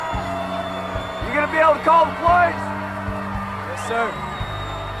going to be able to call the plays? Yes, sir.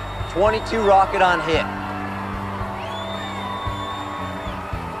 22 rocket on hit.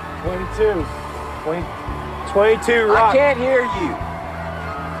 22 rocket. I can't hear you.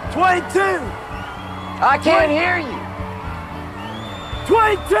 22. I can't hear you.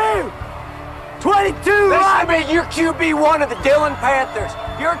 22. 22 Listen rocket. to me, you're QB1 of the Dillon Panthers.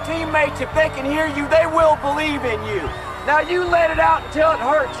 Your teammates, if they can hear you, they will believe in you. Now you let it out until it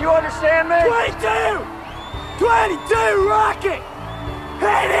hurts. You understand me? 22. 22 rocket.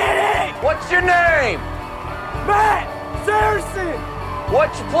 Hit it. What's your name? Matt Saracen.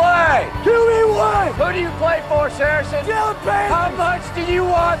 What's your play? QB1. Who do you play for, Saracen? Dillon Panthers. How much do you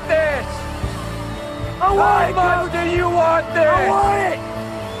want this? I want it, How much Coach. do you want this? I want it.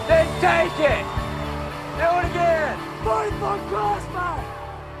 Then take it. Do it again. 40-foot crossbar.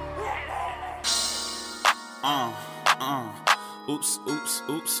 Oops, oops,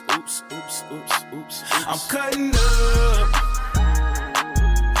 oops, oops, oops, oops, oops. I'm cutting up.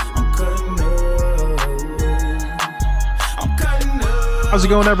 I'm cutting up. I'm cutting up. How's it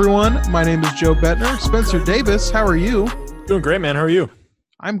going, everyone? My name is Joe Bettner. Spencer Davis, how are you? Doing great, man. How are you?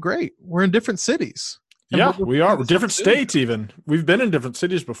 I'm great. We're in different cities. And Yeah, we're we are. in the Different same city. states even. We've been in different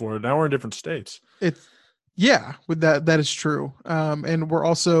cities before. Now we're in different states. Yeah, with that is true. And we're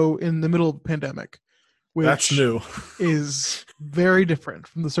also in the middle of the pandemic, which That's new. is very different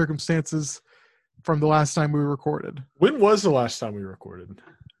from the circumstances from the last time we recorded. When was the last time we recorded?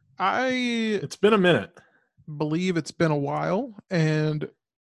 I It's been a minute. believe it's been a while, and It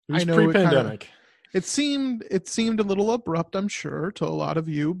was I know it pre-pandemic. it seemed a little abrupt, I'm sure, to a lot of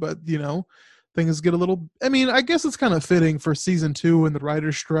you, but things get a little, I mean, I guess it's kind of fitting for season 2 and the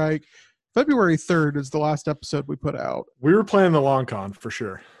writer's strike. February 3rd is the last episode we put out. We were playing the long con for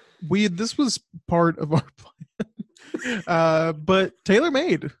sure. This was part of our plan. But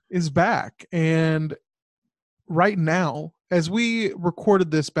TaylorMade is back, and right now, as we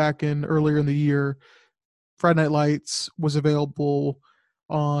recorded this back in earlier in the year, Friday Night Lights was available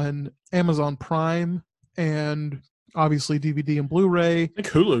on Amazon Prime and obviously DVD and Blu-ray. I think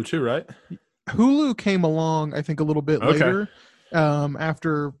Hulu too, right? Hulu came along, I think, a little bit Okay. later,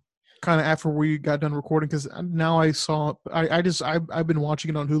 after we got done recording, because now I've been watching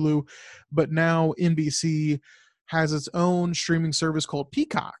it on Hulu, but now NBC has its own streaming service called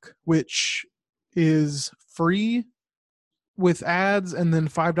Peacock, which is free with ads and then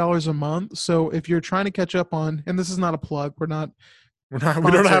 $5 a month. So if you're trying to catch up on, and this is not a plug, we don't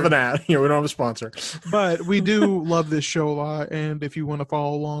have an ad. We don't have a sponsor. but we do love this show a lot, and if you want to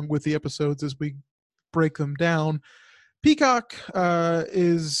follow along with the episodes as we break them down, Peacock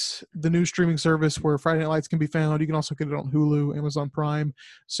is the new streaming service where Friday Night Lights can be found. You can also get it on Hulu, Amazon Prime.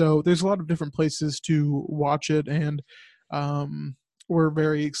 So there's a lot of different places to watch it, and we're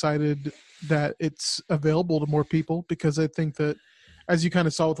very excited that it's available to more people, because I think that, as you kind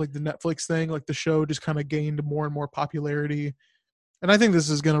of saw with like the Netflix thing, like the show just kind of gained more and more popularity. And I think this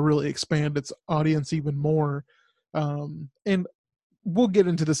is going to really expand its audience even more. And we'll get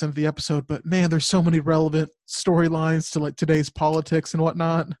into this in the episode, but man, there's so many relevant storylines to like today's politics and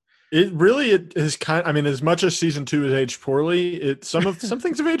whatnot. It is kind. I mean, as much as season 2 has aged poorly, some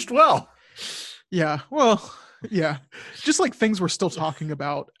things have aged well. Yeah. Well, yeah. Just like things we're still talking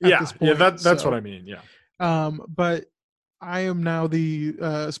about at this point. Yeah. That's So, what I mean. Yeah. but I am now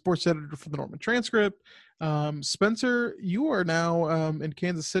the sports editor for the Norman Transcript. Spencer, you are now in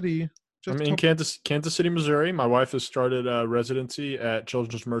Kansas City. I'm in Kansas City, Missouri. My wife has started a residency at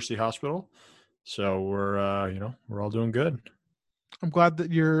Children's Mercy Hospital, so we're all doing good. I'm glad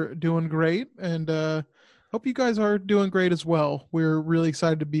that you're doing great, and hope you guys are doing great as well. We're really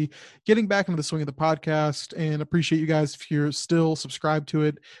excited to be getting back into the swing of the podcast, and appreciate you guys if you're still subscribed to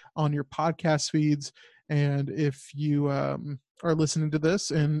it on your podcast feeds. And if you are listening to this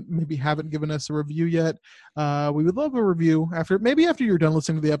and maybe haven't given us a review yet, we would love a review after you're done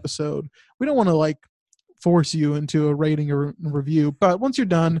listening to the episode. We don't want to like force you into a rating or review, but once you're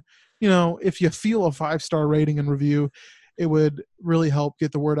done, if you feel a 5-star rating and review, it would really help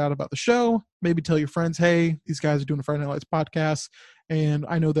get the word out about the show. Maybe tell your friends, hey, these guys are doing a Friday Night Lights podcast, and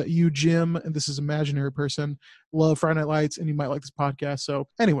I know that you, Jim, and this is an imaginary person, love Friday Night Lights, and you might like this podcast. So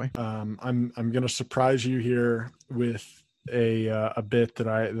anyway, I'm going to surprise you here with a bit that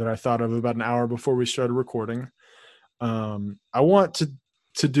I thought of about an hour before we started recording. I want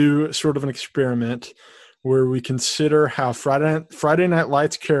to do sort of an experiment where we consider how Friday Night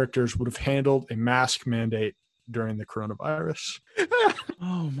Lights characters would have handled a mask mandate during the coronavirus.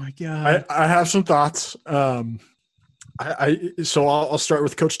 oh my God. I have some thoughts. So I'll start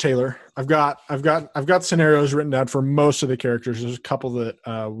with Coach Taylor. I've got scenarios written down for most of the characters. There's a couple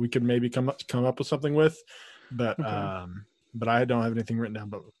that we could maybe come up with something with, but but I don't have anything written down.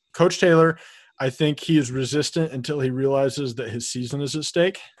 But Coach Taylor, I think he is resistant until he realizes that his season is at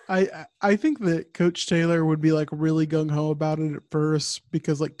stake. I think that Coach Taylor would be like really gung ho about it at first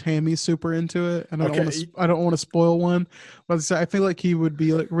because like Tammy's super into it, and I don't want to spoil one, but I feel like he would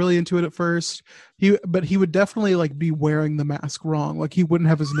be like really into it at first. But he would definitely like be wearing the mask wrong, like he wouldn't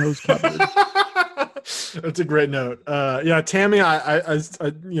have his nose covered. That's a great note. Yeah, Tammy, I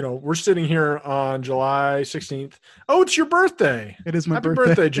we're sitting here on July 16th. Oh, it's your birthday. It is my Happy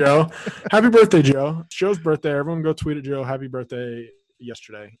birthday, Joe. Happy birthday, Joe. It's Joe's birthday. Everyone go tweet at Joe. Happy birthday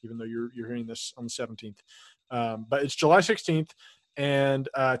yesterday, even though you're hearing this on the 17th. But it's July 16th, and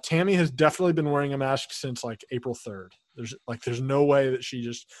Tammy has definitely been wearing a mask since like April 3rd. There's no way that she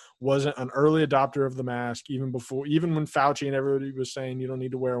just wasn't an early adopter of the mask even when Fauci and everybody was saying you don't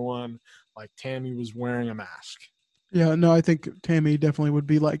need to wear one. Like Tammy was wearing a mask. Yeah, no, I think Tammy definitely would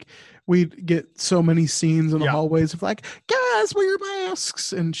be like, we'd get so many scenes in the hallways of like, guys, wear your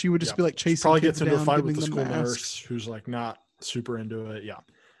masks, and she would just be like chasing. She probably gets into down, a fight with the school nurse who's like not super into it. Yeah.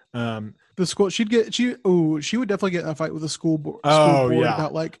 The school she would definitely get in a fight with the school board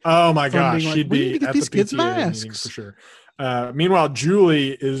about like, oh my gosh, like, she'd we be need to get at these the kids PTA masks for sure. Meanwhile,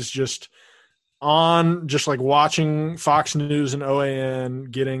 Julie is just on just like watching Fox News and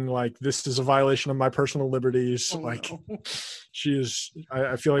OAN, getting like, this is a violation of my personal liberties. She is,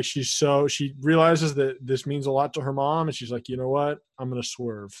 I feel like she realizes that this means a lot to her mom, and she's like, you know what, I'm going to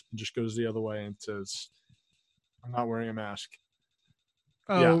swerve, and just goes the other way and says, I'm not wearing a mask.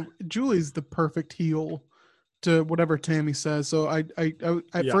 Julie's the perfect heel to whatever Tammy says. So at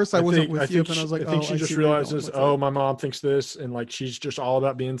first I wasn't with you, and I was like, I think she just realizes, my mom thinks this, and like she's just all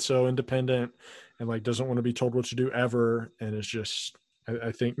about being so independent and like doesn't want to be told what to do ever, and it's just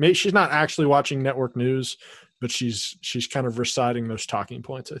I think maybe she's not actually watching network news, but she's kind of reciting those talking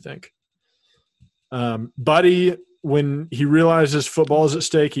points, I think. Buddy, when he realizes football is at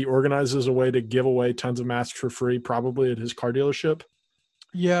stake, he organizes a way to give away tons of masks for free, probably at his car dealership.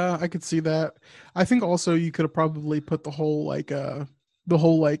 Yeah, I could see that. I think also you could have probably put the whole the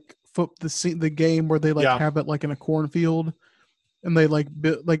game where they have it like in a cornfield, and they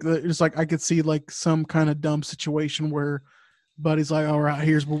it's like I could see like some kind of dumb situation where Buddy's like, all right,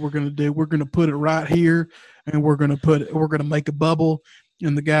 here's what we're gonna do. We're gonna put it right here, and we're gonna make a bubble,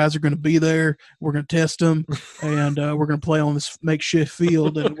 and the guys are gonna be there. We're gonna test them, and we're gonna play on this makeshift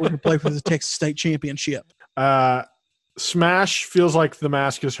field, and we're gonna play for the Texas State Championship. Smash feels like the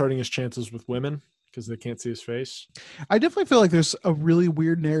mask is hurting his chances with women because they can't see his face. I definitely feel like there's a really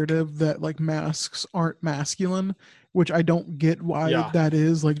weird narrative that like masks aren't masculine, which I don't get why that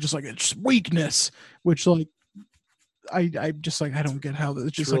is. Like, just like it's weakness, which like I just like I don't get how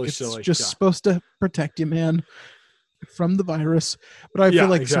it's just really like it's silly. Just supposed to protect you, man, from the virus. But I feel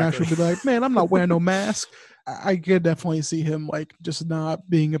like Smash would be like, man, I'm not wearing no mask. I could definitely see him like just not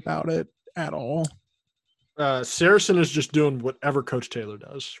being about it at all. Saracen is just doing whatever Coach Taylor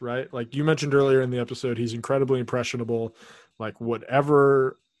does, right? Like you mentioned earlier in the episode, he's incredibly impressionable. Like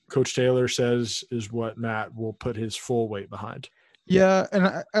whatever Coach Taylor says is what Matt will put his full weight behind. Yeah, and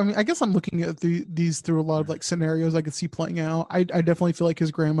I mean, I guess I'm looking at these through a lot of like scenarios I could see playing out. I definitely feel like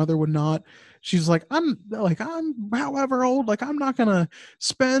his grandmother would not. She's like, I'm however old, like I'm not gonna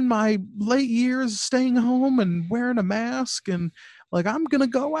spend my late years staying home and wearing a mask, and like I'm gonna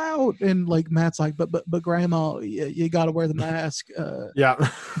go out. And like Matt's like, but grandma, you got to wear the mask. Yeah.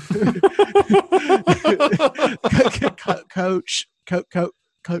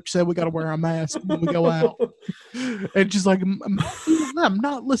 Coach said we got to wear our mask when we go out. And she's like, I'm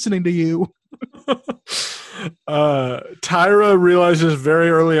not listening to you. Tyra realizes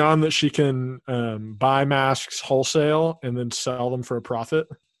very early on that she can buy masks wholesale and then sell them for a profit.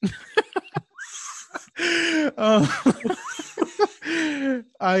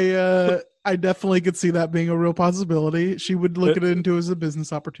 I definitely could see that being a real possibility. She would look at it into as a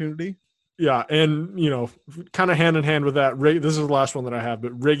business opportunity. Yeah, and kind of hand in hand with that, this is the last one that I have,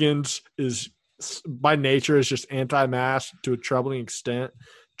 but Riggins is by nature is just anti-mask to a troubling extent,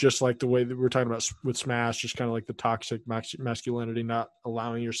 just like the way that we're talking about with Smash, just kind of like the toxic masculinity, not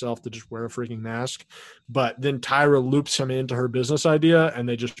allowing yourself to just wear a freaking mask. But then Tyra loops him into her business idea, and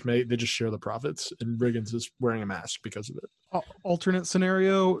they just share the profits. And Riggins is wearing a mask because of it. Alternate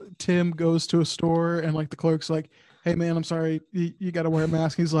scenario: Tim goes to a store, and like the clerk's like, "Hey man, I'm sorry, you got to wear a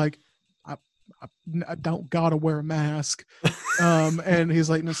mask." He's like, I don't gotta wear a mask. And he's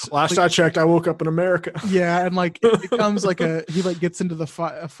like, Last I checked, I woke up in America. yeah, and like it becomes like he like gets into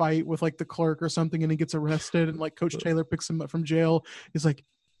a fight with like the clerk or something, and he gets arrested, and like Coach Taylor picks him up from jail. He's like,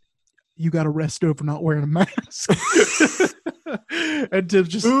 you got arrested over not wearing a mask. And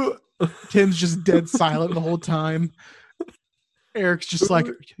Tim's just dead silent the whole time. Eric's just like,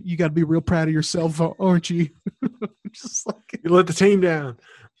 you got to be real proud of yourself, aren't you? Just like, you let the team down.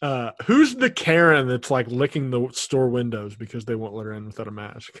 Who's the Karen that's like licking the store windows because they won't let her in without a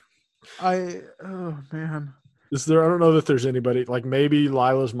mask? oh man. Is there? I don't know that there's anybody, like maybe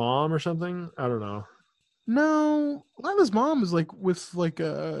Lila's mom or something. I don't know. No, Lila's mom is like with like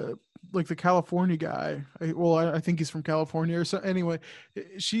the California guy. I think he's from California or so. Anyway,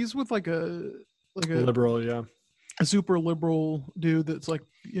 she's with like a liberal, yeah, a super liberal dude that's like,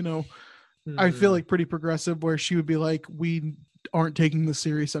 I feel like pretty progressive, where she would be like, we aren't taking this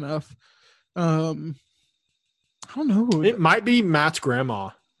serious enough. I don't know. It might be Matt's grandma.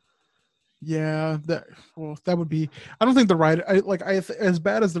 Yeah, that would be. I don't think the writer, as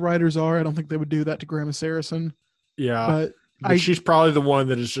bad as the writers are, I don't think they would do that to Grandma Saracen. Yeah, but she's probably the one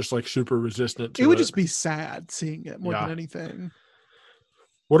that is just like super resistant to it. It would just be sad seeing it more than anything.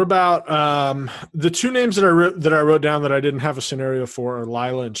 What about the two names that I wrote down that I didn't have a scenario for are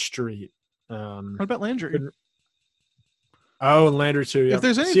Lila and Street. What about Landry? Oh, and Landry too. Yeah. If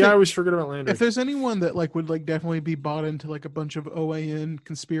there's anything, see, I always forget about Landry. If there's anyone that like would like definitely be bought into like a bunch of OAN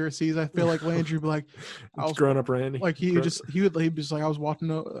conspiracies, I feel like Landry would be like, I was growing up Randy. Like he'd be just like, I was watching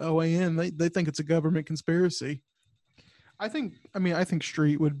OAN. They think it's a government conspiracy. I think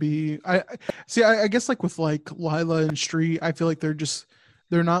Street would be. I guess like with like Lila and Street, I feel like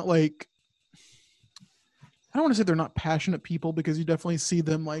they're not like. I don't want to say they're not passionate people, because you definitely see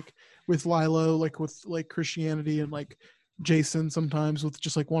them like with Lila, like with like Christianity, and like Jason sometimes with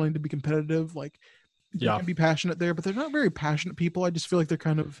just like wanting to be competitive. Like they can be passionate there, but they're not very passionate people. I just feel like they're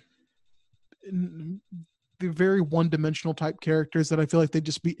kind of they're very one-dimensional type characters that I feel like they'd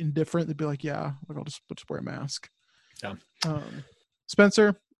just be indifferent. They'd be like, yeah, like I'll just wear a mask. Yeah.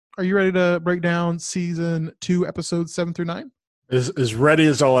 Spencer, are you ready to break down season 2, episodes 7 through 9? As ready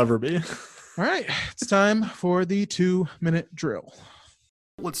as I'll ever be. All right, it's time for the 2-minute drill.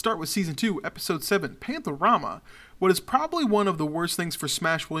 Let's start with season 2, episode 7, Pantherama. What is probably one of the worst things for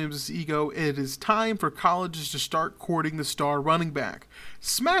Smash Williams' ego, it is time for colleges to start courting the star running back.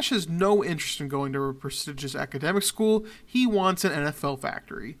 Smash has no interest in going to a prestigious academic school. He wants an NFL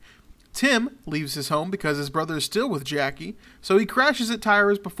factory. Tim leaves his home because his brother is still with Jackie, so he crashes at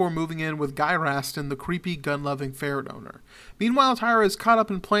Tyra's before moving in with Guy Raston, the creepy, gun-loving ferret owner. Meanwhile, Tyra is caught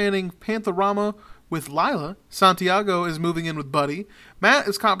up in planning Pantherama with Lila. Santiago is moving in with Buddy. Matt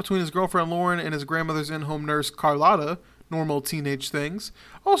is caught between his girlfriend Lauren and his grandmother's in-home nurse Carlotta. Normal teenage things.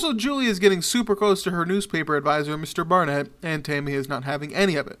 Also, Julie is getting super close to her newspaper advisor, Mr. Barnett, and Tammy is not having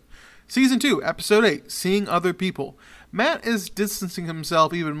any of it. Season 2, Episode 8, Seeing Other People. Matt is distancing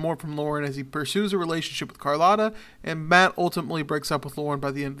himself even more from Lauren as he pursues a relationship with Carlotta, and Matt ultimately breaks up with Lauren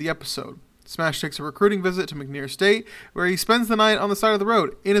by the end of the episode. Smash takes a recruiting visit to McNair State, where he spends the night on the side of the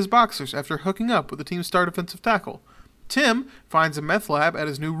road, in his boxers, after hooking up with the team's star defensive tackle. Tim finds a meth lab at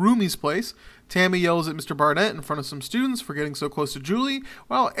his new roomie's place. Tammy yells at Mr. Barnett in front of some students for getting so close to Julie,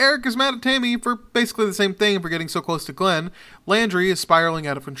 while Eric is mad at Tammy for basically the same thing for getting so close to Glenn. Landry is spiraling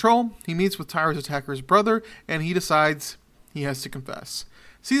out of control. He meets with Tyra's attacker's brother, and he decides he has to confess.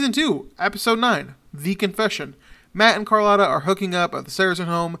 Season 2, Episode 9, The Confession. Matt and Carlotta are hooking up at the Saracen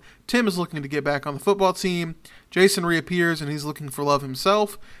home. Tim is looking to get back on the football team. Jason reappears, and he's looking for love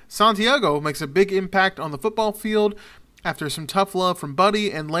himself. Santiago makes a big impact on the football field after some tough love from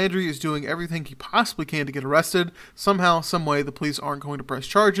Buddy, and Landry is doing everything he possibly can to get arrested. Somehow, someway, the police aren't going to press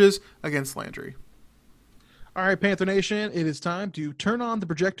charges against Landry. All right, Panther Nation, it is time to turn on the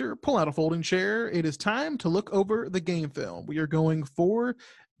projector, pull out a folding chair. It is time to look over the game film. We are going 4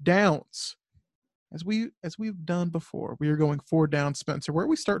 downs. As we've done before, we are going 4 down. Spencer, where are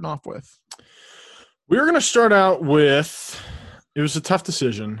we starting off with? We're going to start out with, it was a tough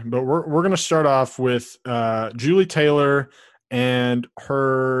decision, but we're going to start off with Julie Taylor and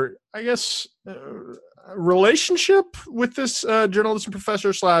her, I guess, relationship with this journalism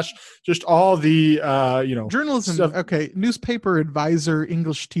professor / just all the journalism stuff. Okay, newspaper advisor,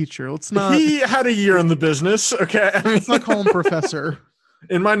 English teacher. Let's not. He had a year in the business. Okay, let's not call him professor.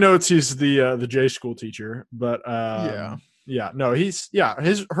 In my notes, he's the J school teacher, but I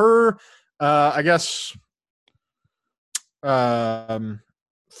guess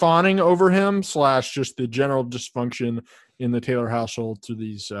fawning over him / just the general dysfunction in the Taylor household through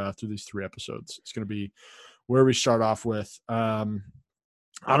these 3 episodes. It's going to be where we start off with.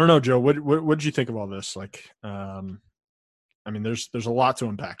 I don't know, Joe. What did you think of all this? Like, I mean, there's a lot to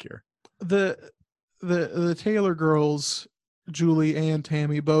unpack here. The Taylor girls, Julie and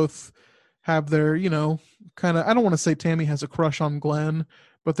Tammy, both have their, kind of, I don't want to say Tammy has a crush on Glenn,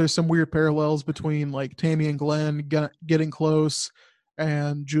 but there's some weird parallels between like Tammy and Glenn getting close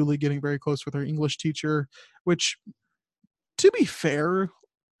and Julie getting very close with her English teacher, which, to be fair,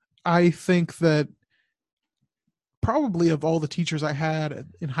 I think that probably of all the teachers I had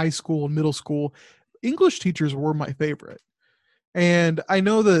in high school and middle school, English teachers were my favorite. And I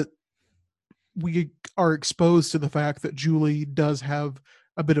know that we are exposed to the fact that Julie does have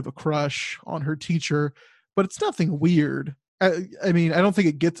a bit of a crush on her teacher, but it's nothing weird. I mean, I don't think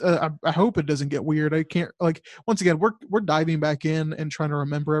it gets, I hope it doesn't get weird. I can't, like, once again, we're diving back in and trying to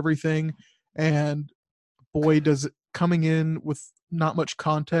remember everything. And boy, does it coming in with not much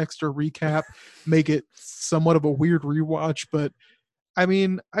context or recap make it somewhat of a weird rewatch. But I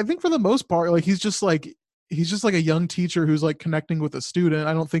mean, I think for the most part, like, he's just like a young teacher who's like connecting with a student.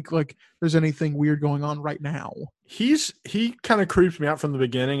 I don't think like there's anything weird going on right now. He kind of creeped me out from the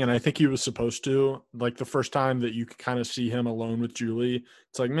beginning, and I think he was supposed to. Like the first time that you could kind of see him alone with Julie,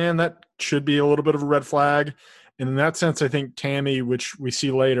 it's like, man, that should be a little bit of a red flag. And in that sense, I think Tammy, which we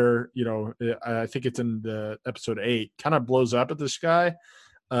see later, I think it's in the episode 8, kind of blows up at this guy.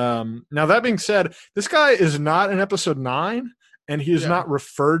 Now that being said, this guy is not in episode 9. And he is not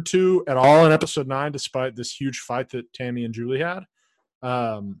referred to at all in episode 9, despite this huge fight that Tammy and Julie had.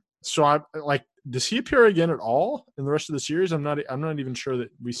 So I like, does he appear again at all in the rest of the series? I'm not even sure that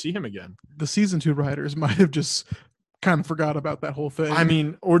we see him again. The season 2 writers might have just kind of forgot about that whole thing. I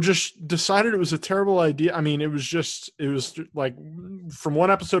mean, or just decided it was a terrible idea. I mean, it was like from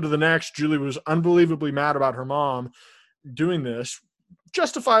one episode to the next, Julie was unbelievably mad about her mom doing this,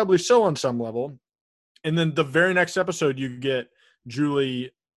 justifiably so on some level. And then the very next episode, you get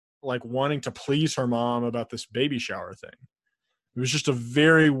Julie like wanting to please her mom about this baby shower thing. It was just a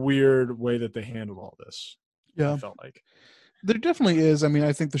very weird way that they handled all this. Yeah. I felt like there definitely is. I mean,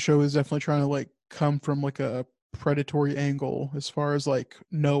 I think the show is definitely trying to like come from like a predatory angle as far as like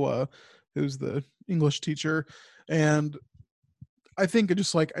Noah, who's the English teacher. And I think at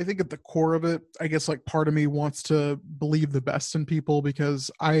the core of it, I guess like part of me wants to believe the best in people,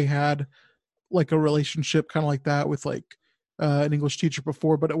 because I had like a relationship kind of like that with like an English teacher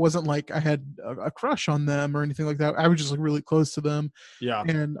before, but it wasn't like I had a crush on them or anything like that. I was just like really close to them. Yeah.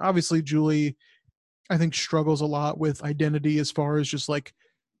 And obviously Julie, I think, struggles a lot with identity as far as just like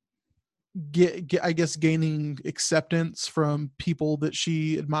gaining acceptance from people that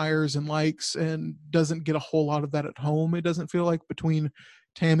she admires and likes, and doesn't get a whole lot of that at home. It doesn't feel like, between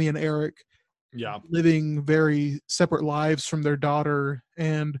Tammy and Eric, living very separate lives from their daughter.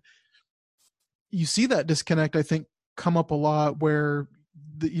 And you see that disconnect, I think, come up a lot where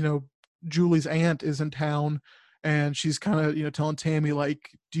Julie's aunt is in town, and she's kind of telling Tammy like,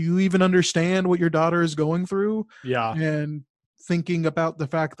 do you even understand what your daughter is going through? Yeah. And thinking about the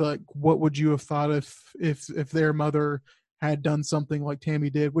fact that, like, what would you have thought if their mother had done something like Tammy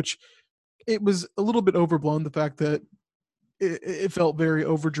did, which it was a little bit overblown, the fact that it felt very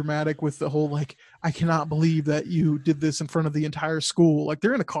over dramatic with the whole like, I cannot believe that you did this in front of the entire school. Like,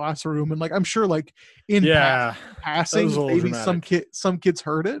 they're in a classroom, and like, I'm sure like in passing maybe some kids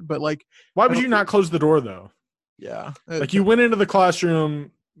heard it, but like, why would you not close the door though? Yeah, like you went into the classroom.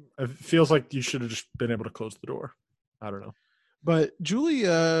 It feels like you should have just been able to close the door. I don't know. But Julie's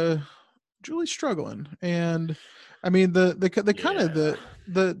struggling, and I mean the kind of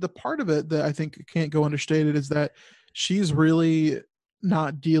the part of it that I think can't go understated is that she's really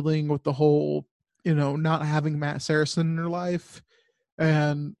not dealing with the whole, not having Matt Saracen in her life.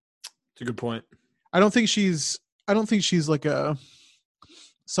 And it's a good point. I don't think she's like a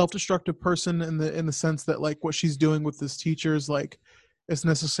self-destructive person in the sense that like what she's doing with this teacher is like, it's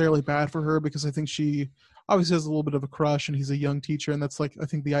necessarily bad for her, because I think she obviously has a little bit of a crush, and he's a young teacher, and that's like, I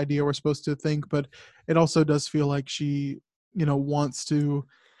think, the idea we're supposed to think. But it also does feel like she, wants to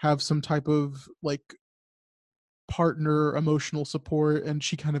have some type of like partner emotional support, and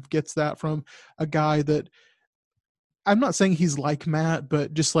she kind of gets that from a guy that, I'm not saying he's like Matt,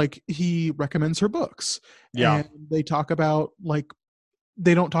 but just like he recommends her books. Yeah. And they talk about like,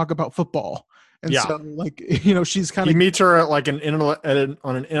 they don't talk about football. And so like, she's kind of, he meets her at like on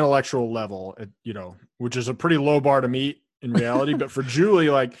an intellectual level, which is a pretty low bar to meet in reality. But for Julie,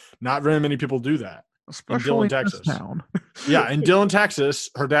 like, not very many people do that. Especially in Dillon, Texas. Town. Yeah. In Dillon, Texas,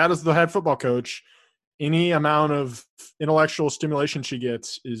 her dad is the head football coach. Any amount of intellectual stimulation she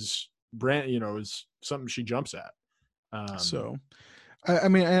gets is is something she jumps at. So, I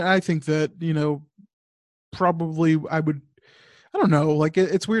mean, I think that, probably I don't know. Like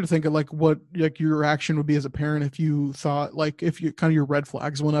it's weird to think of like what like your reaction would be as a parent if you thought like if you kind of your red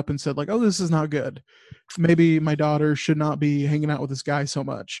flags went up and said like, oh, this is not good. Maybe my daughter should not be hanging out with this guy so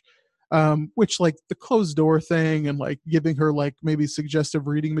much. Which like the closed door thing and like giving her like maybe suggestive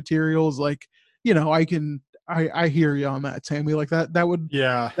reading materials, like, you know, I hear you on that, Tammy. Like that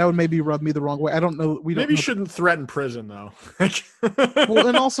would maybe rub me the wrong way. I don't know. We don't maybe know. Shouldn't threaten prison though. Well,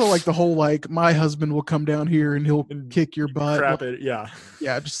 and also like the whole like my husband will come down here and he'll kick your butt. Crap like, it, yeah.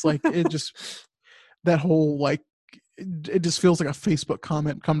 Yeah, just like it just that whole like it just feels like a Facebook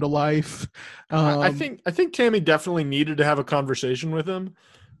comment come to life. I think Tammy definitely needed to have a conversation with him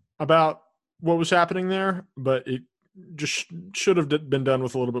about what was happening there, but it just should have been done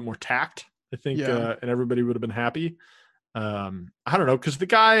with a little bit more tact, I think, and everybody would have been happy. I don't know, because the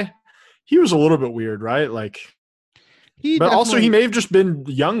guy, he was a little bit weird, right? Like, but also he may have just been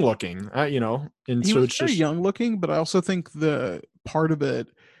young looking, you know, and he so was it's very just young looking. But I also think the part of it,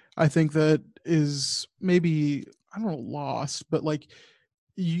 I think that is maybe I don't know lost, but like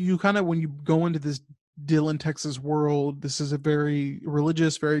you kind of when you go into this Dillon, Texas world, this is a very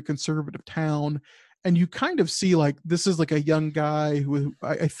religious, very conservative town, and you kind of see like this is like a young guy who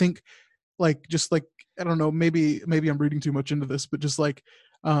I think like just like I don't know, maybe I'm reading too much into this, but just like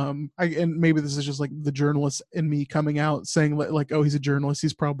and maybe this is just like the journalist in me coming out saying like oh, he's a journalist,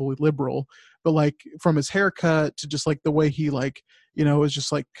 he's probably liberal, but like from his haircut to just like the way he like, you know, is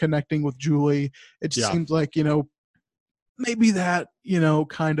just like connecting with Julie, it just seems like, you know, maybe that, you know,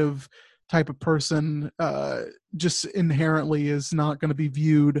 kind of type of person just inherently is not going to be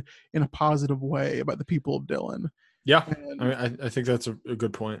viewed in a positive way by the people of Dillon. Yeah, and, I mean, I think that's a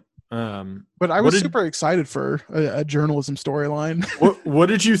good point. But I was super excited for a journalism storyline. What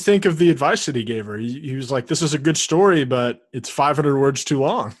did you think of the advice that he gave her? He was like, this is a good story, but it's 500 words too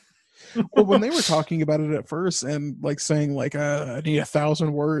long. Well, when they were talking about it at first and like saying like I need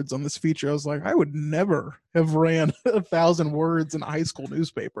 1,000 words on this feature, I was like, I would never have ran 1,000 words in a high school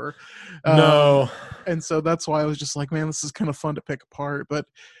newspaper. No. And so that's why I was just like, man, this is kind of fun to pick apart. But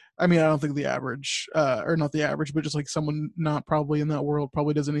I mean, I don't think the average, or not the average, but just like someone not probably in that world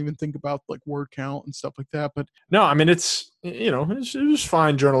probably doesn't even think about like word count and stuff like that. But no, I mean, it's, you know, it was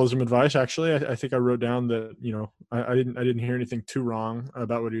fine journalism advice. Actually, I think I wrote down that, you know, I didn't hear anything too wrong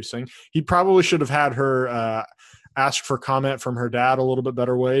about what he was saying. He probably should have had her ask for comment from her dad a little bit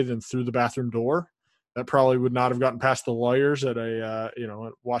better way than through the bathroom door. That probably would not have gotten past the lawyers at at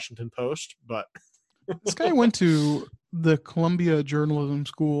Washington Post. But this guy went to the Columbia Journalism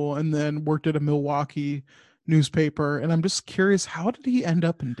School and then worked at a Milwaukee newspaper. And I'm just curious, how did he end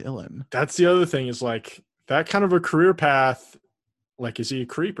up in Dillon? That's the other thing is like that kind of a career path. Like, is he a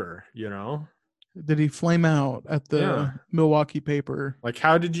creeper, you know? Did he flame out at the Milwaukee paper? Like,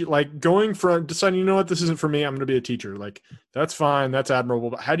 how did you like going from deciding, you know what, this isn't for me, I'm going to be a teacher. Like, that's fine. That's admirable.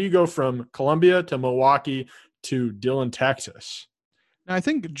 But how do you go from Columbia to Milwaukee to Dillon, Texas? I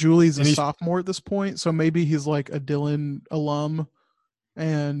think Julie's a sophomore at this point, so maybe he's like a Dillon alum,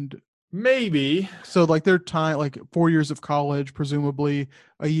 and maybe so like their time, like 4 years of college, presumably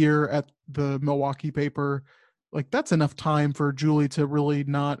a year at the Milwaukee paper, like that's enough time for Julie to really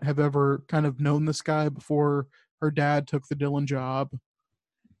not have ever kind of known this guy before her dad took the Dillon job.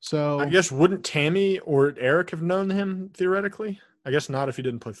 So I guess wouldn't Tammy or Eric have known him theoretically? I guess not if he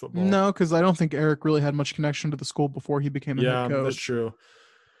didn't play football. No, because I don't think Eric really had much connection to the school before he became a head coach. Yeah, that's true.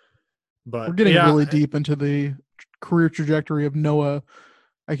 But we're getting really deep into the career trajectory of Noah.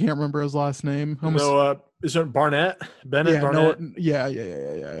 I can't remember his last name. Noah, is it Barnett? Bennett Barnett? Noah,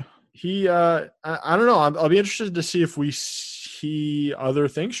 yeah. He, I don't know. I'll be interested to see if we see other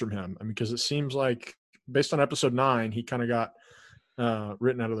things from him. I mean, because it seems like based on episode 9, he kind of got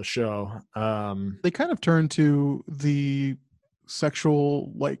written out of the show. They kind of turned to the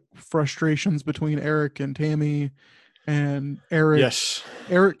sexual like frustrations between Eric and Tammy, and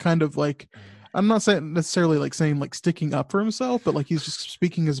Eric kind of like, I'm not saying necessarily like saying like sticking up for himself, but like he's just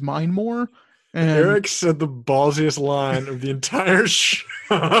speaking his mind more. And Eric said the ballsiest line of the entire show.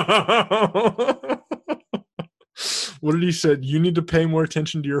 What did he say? You need to pay more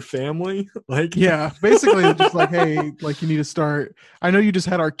attention to your family. Like, yeah, basically just like, hey, like you need to start. I know you just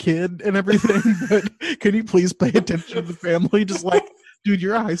had our kid and everything, but can you please pay attention to the family? Just like, dude,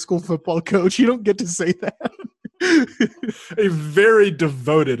 you're a high school football coach. You don't get to say that. A very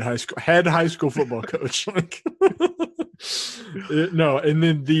devoted high school football coach. Like, no, and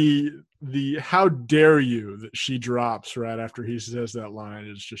then the how dare you that she drops right after he says that line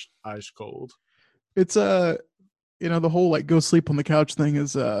is just ice cold. It's the whole like go sleep on the couch thing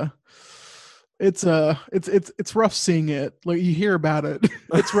is it's rough seeing it. Like you hear about it.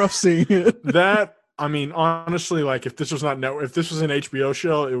 It's rough seeing it. That I mean, honestly, like if this was not if this was an HBO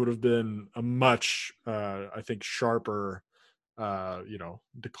show, it would have been a much, I think, sharper,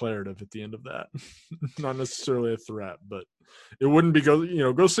 declarative at the end of that. Not necessarily a threat, but it wouldn't be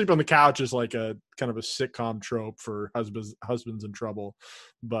go sleep on the couch is like a kind of a sitcom trope for husbands in trouble.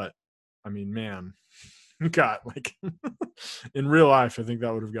 But I mean, man, God, like in real life, I think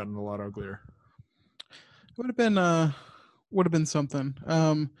that would have gotten a lot uglier. It would have been something.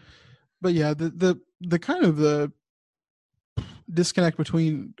 But yeah, the kind of the disconnect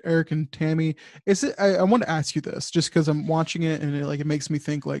between Eric and Tammy is it. I want to ask you this just because I'm watching it and it makes me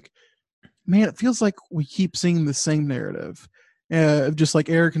think like, man, it feels like we keep seeing the same narrative, just like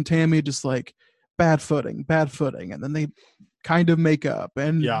Eric and Tammy, just like bad footing, and then they kind of make up,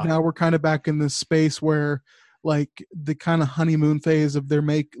 and now we're kind of back in this space where like the kind of honeymoon phase of them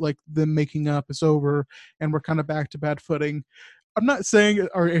making up is over, and we're kind of back to bad footing. I'm not saying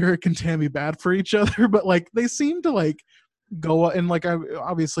are Eric and Tammy bad for each other, but like they seem to like go and like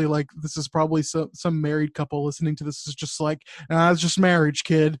obviously like this is probably some married couple listening to this is just like it's just marriage,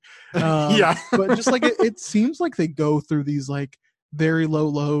 kid. But just like it seems like they go through these like very low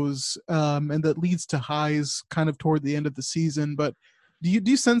lows, and that leads to highs kind of toward the end of the season. But do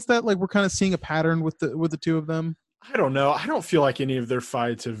you sense that like we're kind of seeing a pattern with the two of them? I don't know. I don't feel like any of their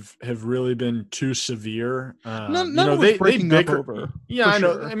fights have really been too severe. None they bicker over. Yeah, I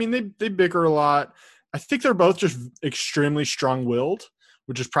know. Sure. I mean, they bicker a lot. I think they're both just extremely strong-willed,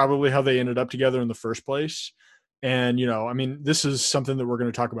 which is probably how they ended up together in the first place. And, I mean, this is something that we're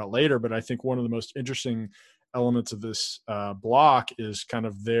going to talk about later, but I think one of the most interesting elements of this block is kind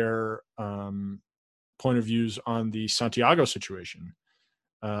of their point of views on the Santiago situation.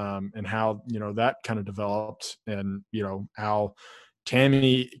 And how, that kind of developed and, how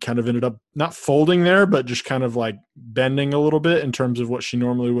Tammy kind of ended up not folding there, but just kind of like bending a little bit in terms of what she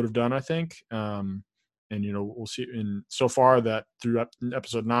normally would have done, I think. And, we'll see in so far that through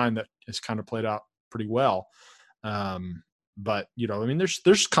episode 9, that has kind of played out pretty well. But, I mean,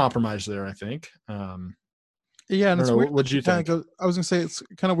 there's compromise there, I think. Yeah, and it's weird. What do you think? I was gonna say it's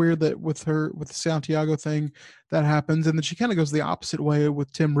kind of weird that with the Santiago thing that happens, and then she kind of goes the opposite way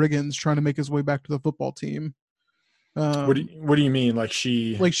with Tim Riggins trying to make his way back to the football team. What do you mean? Like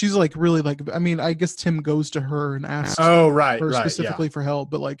she's like really like, I mean, I guess Tim goes to her and asks her specifically for help,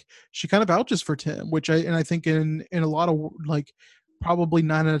 but like she kind of vouches for Tim, which I think in a lot of like probably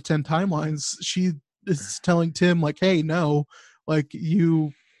 9 out of 10 timelines, she is telling Tim like, hey, no, like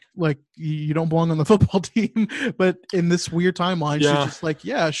you don't belong on the football team. But in this weird timeline, she's just like,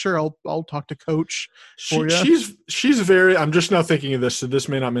 yeah, sure, I'll talk to coach for you. She's very, I'm just now thinking of this, so this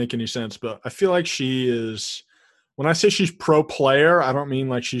may not make any sense, but I feel like she is, when I say she's pro player, I don't mean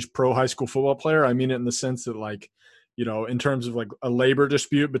like she's pro high school football player. I mean it in the sense that like, in terms of like a labor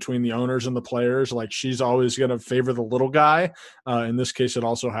dispute between the owners and the players, like she's always going to favor the little guy. In this case, it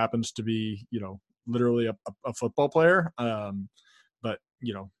also happens to be, literally a football player. But,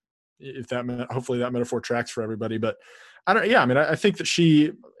 if hopefully that metaphor tracks for everybody. But I think that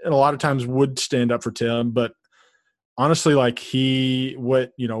she, and a lot of times would stand up for Tim, but honestly, like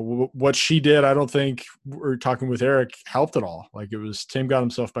what she did, I don't think we're talking with Eric helped at all. Like it was Tim got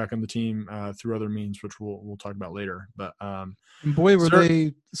himself back on the team through other means, which we'll talk about later. But and boy, were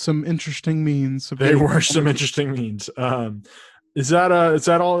they some interesting means. They were some interesting means. Is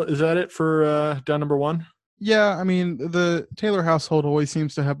that it for down number 1? Yeah, I mean, the Taylor household always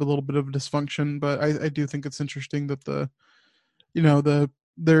seems to have a little bit of dysfunction, but I do think it's interesting that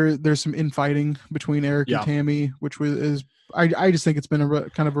there's some infighting between Eric and Tammy, which I just think it's been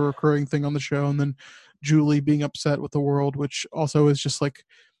kind of a recurring thing on the show, and then Julie being upset with the world, which also is just like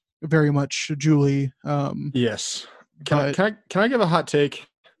very much Julie. Yes. Can I give a hot take?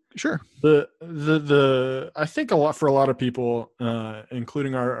 Sure. I think for a lot of people,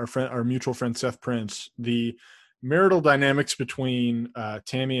 including our mutual friend Seth Prince, the marital dynamics between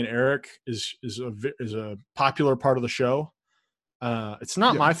Tammy and Eric is a popular part of the show. It's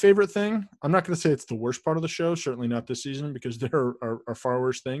not my favorite thing. I'm not going to say it's the worst part of the show. Certainly not this season, because there are far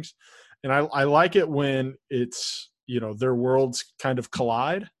worse things. And I like it when it's their worlds kind of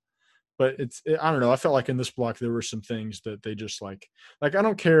collide. But I don't know. I felt like in this block there were some things that they just like I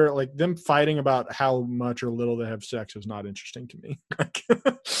don't care. Like them fighting about how much or little they have sex is not interesting to me. Like,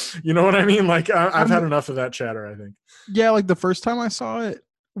 you know what I mean? Like I've had enough of that chatter, I think. Yeah, like the first time I saw it,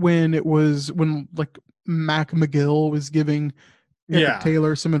 when like Mac McGill was giving Eric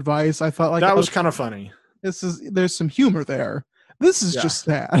Taylor some advice, I thought like that was kind of funny. There's some humor there. This is just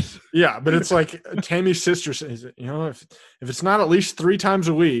sad. Yeah, but it's like Tammy's sister says, if it's not at least 3 times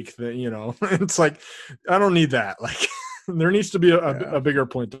a week, then it's like I don't need that. Like there needs to be a bigger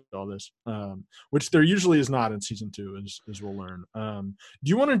point to all this, which there usually is not in season 2, as we'll learn. Do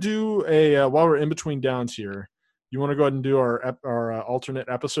you want to do while we're in between downs here? You want to go ahead and do our alternate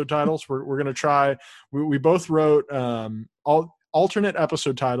episode titles? We're going to try. We both wrote alternate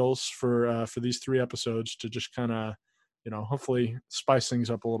episode titles for these 3 episodes to just kind of, hopefully spice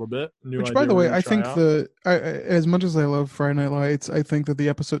things up a little bit. Which, by the way, I think as much as I love Friday Night Lights, I think that the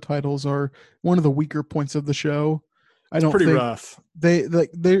episode titles are one of the weaker points of the show. It's pretty rough. They're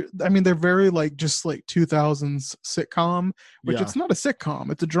very just 2000s sitcom, which it's not a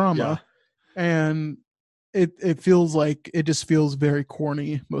sitcom, it's a drama, and it feels like it just feels very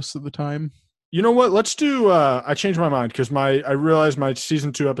corny most of the time. You know what? Let's do. I changed my mind because I realized my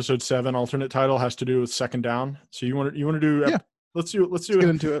season 2 episode 7 alternate title has to do with second down. So you want to do? Yeah. Let's get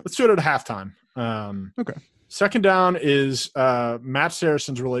into it. Let's do it at halftime. Okay. Second down is Matt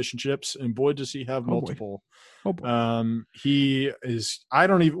Saracen's relationships, and boy, does he have multiple. Oh boy. He is. I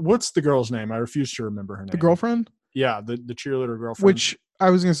don't even. What's the girl's name? I refuse to remember her name. The girlfriend. Yeah, the cheerleader girlfriend. Which I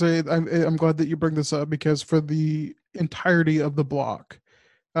was gonna say, I'm glad that you bring this up because for the entirety of the block.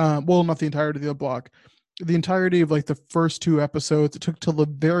 Well, not the entirety of the block, the entirety of the first 2 episodes, it took till the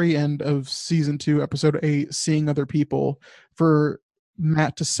very end of season 2, episode 8, seeing other people, for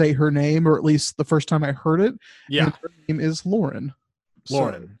Matt to say her name, or at least the first time I heard it. Yeah. And her name is Lauren.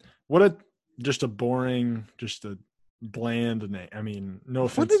 Lauren. What a boring, just a bland name. I mean, no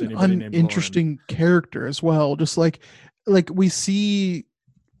offense to anybody named uninteresting character as well. Just like we see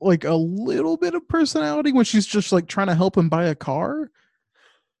a little bit of personality when she's just trying to help him buy a car.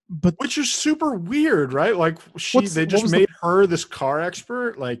 But which is super weird, right? They just made her this car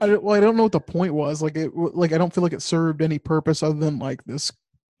expert. I don't know what the point was. I don't feel like it served any purpose other than this.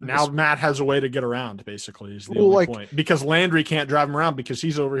 Now Matt has a way to get around. Basically, is the only point, because Landry can't drive him around because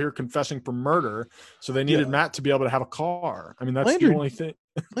he's over here confessing for murder. So they needed Matt to be able to have a car. I mean, that's the only thing.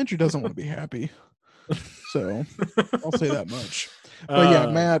 Landry doesn't want to be happy, so I'll say that much. But yeah,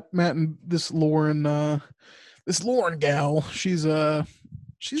 Matt and this Lauren gal,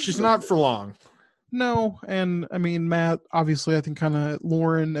 She's not for long. No, and I mean, Matt, obviously, I think kind of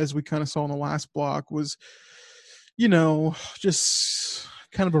Lauren, as we kind of saw in the last block, was, just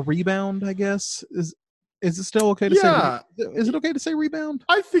kind of a rebound, I guess. Is it still okay to say? Is it okay to say rebound?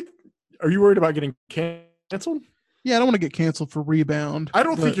 I think. Are you worried about getting canceled? Yeah, I don't want to get canceled for rebound. I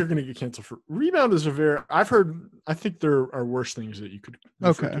don't think you're going to get canceled for rebound. I think there are worse things that you could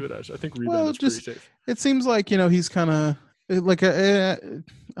refer to it as. I think rebound is pretty safe. It seems like, he's kind of. I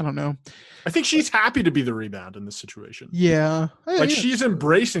don't know. I think she's happy to be the rebound in this situation. Yeah. She's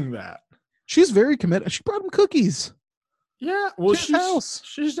embracing that. She's very committed. She brought him cookies. Yeah. Well,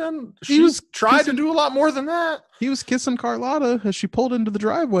 she's tried to do a lot more than that. He was kissing Carlotta as she pulled into the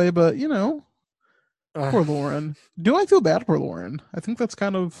driveway, but poor Lauren. Do I feel bad for Lauren? I think that's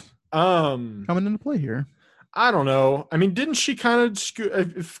kind of coming into play here. I don't know. I mean, didn't she it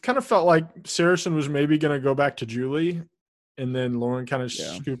kind of felt like Saracen was maybe going to go back to Julie, and then Lauren kind of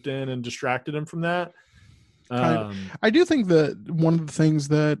scooped in and distracted him from that. I do think that one of the things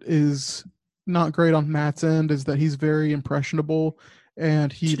that is not great on Matt's end is that he's very impressionable,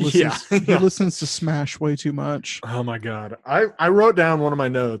 and he listens to Smash way too much. Oh my God. I wrote down one of my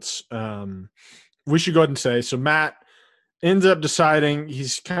notes. We should go ahead and say, so Matt ends up deciding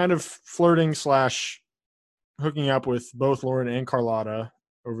he's kind of flirting / hooking up with both Lauren and Carlotta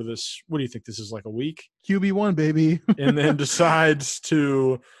over this. What do you think? This is like a week? QB1, baby. And then decides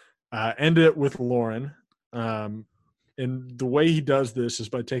to end it with Lauren. And the way he does this is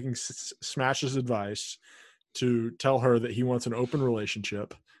by taking Smash's advice to tell her that he wants an open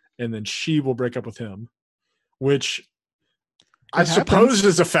relationship, and then she will break up with him, which I suppose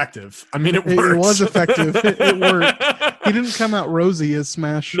is effective. I mean, it works. It was effective. It worked. He didn't come out rosy as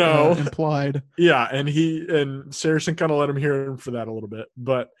Smash implied. Yeah, and Saracen kind of let him hear him for that a little bit.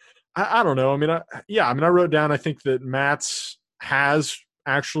 But I don't know. I mean, I wrote down, I think that Matt's has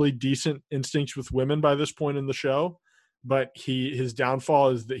actually decent instincts with women by this point in the show, but his downfall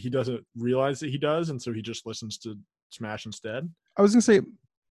is that he doesn't realize that he does, and so he just listens to Smash instead. I was going to say,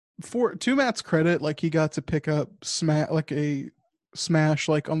 to Matt's credit, he got to pick up Smash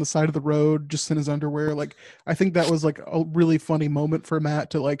on the side of the road just in his underwear. I think that was a really funny moment for Matt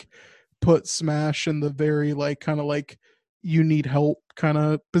to put Smash in the very you need help kind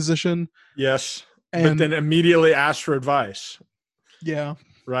of position. Yes. But then immediately asked for advice. Yeah.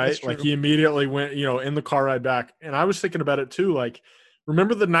 Right? He immediately went, in the car ride back. And I was thinking about it too.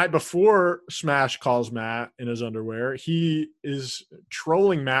 Remember the night before Smash calls Matt in his underwear, he is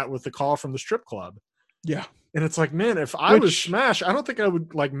trolling Matt with the call from the strip club. Yeah. And it's man, if I was Smash, I don't think I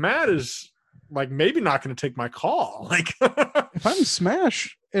would Matt is like maybe not going to take my call. Like, if I'm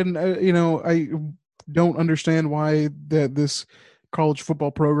Smash, and I don't understand why this college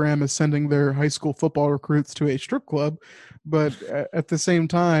football program is sending their high school football recruits to a strip club, but at the same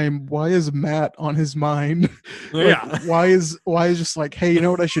time, why is Matt on his mind? Yeah. Why is just like, hey, you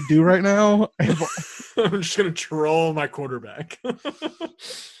know what I should do right now? I'm just going to troll my quarterback.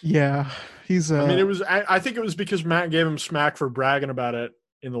 Yeah, he's. I mean, I think it was because Matt gave him smack for bragging about it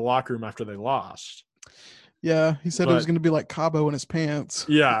in the locker room after they lost. Yeah, he said it was going to be like Cabo in his pants.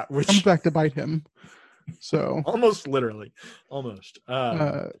 Yeah, which comes back to bite him. So almost literally, almost.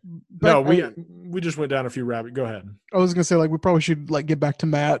 No, we just went down a few rabbit. Go ahead. I was gonna say, like, we probably should like get back to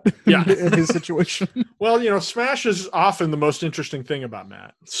Matt. Yeah, in his situation. Well, Smash is often the most interesting thing about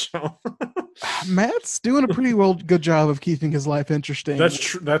Matt. So Matt's doing a pretty good job of keeping his life interesting. That's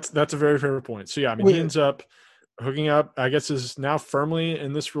true. That's a very fair point. So yeah, I mean, he ends up hooking up. I guess is now firmly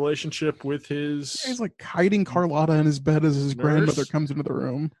in this relationship with his. He's like hiding Carlotta in his bed as his grandmother comes into the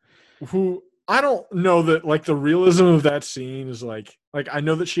room. Who I don't know that like the realism of that scene is like I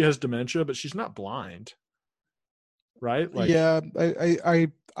know that she has dementia, but she's not blind, right? Like, yeah,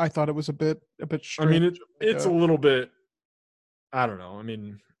 I thought it was a bit strange. I mean, it's a little bit. I don't know. I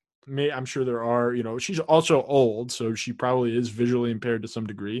mean, I'm sure there are. She's also old, so she probably is visually impaired to some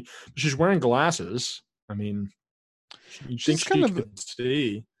degree. But she's wearing glasses. I mean, you think she could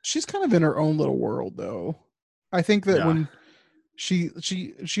see? She's kind of in her own little world, though. I think that when she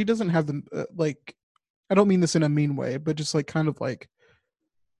doesn't have the like, I don't mean this in a mean way, but just like kind of like,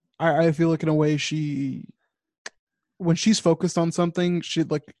 I feel like in a way when she's focused on something, she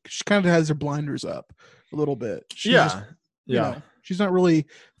kind of has her blinders up a little bit. She's she's not really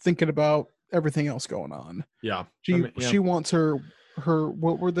thinking about everything else going on. Yeah. She wants her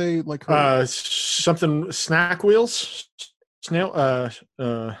what were they like? Her, something snack wheels, snail. I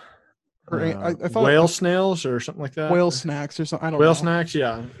thought whale snails or something like that. Whale snacks or something. I don't know. Whale snacks,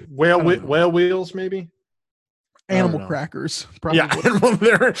 yeah. Whale wheels, maybe. Animal crackers, probably.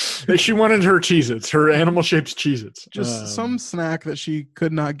 Yeah, she wanted her Cheez-Its, her animal-shaped Cheez-Its. Just some snack that she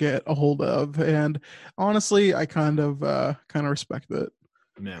could not get a hold of, and honestly, I kind of respect it.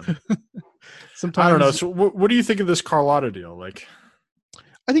 Man, sometimes I don't know. So, what do you think of this Carlotta deal? Like,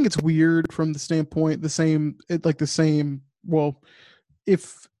 I think it's weird from the standpoint Well,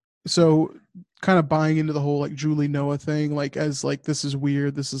 if so, kind of buying into the whole like Julie Noah thing, like as like this is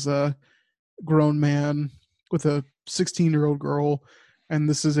weird. This is a grown man with a 16-year-old girl, and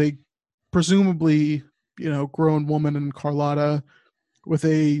this is a presumably grown woman in Carlotta with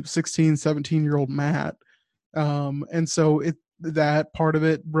a 16, 17-year-old Matt, and so that part of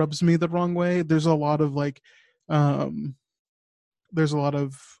it rubs me the wrong way. There's a lot of I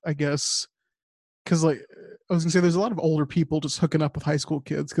guess, because like I was gonna say there's a lot of older people just hooking up with high school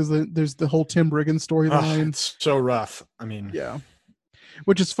kids, because there's the whole Tim Riggin storyline. It's so rough. I mean, yeah,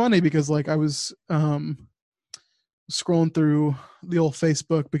 which is funny because like I was scrolling through the old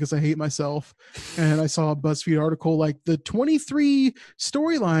Facebook because I hate myself, and I saw a BuzzFeed article like the 23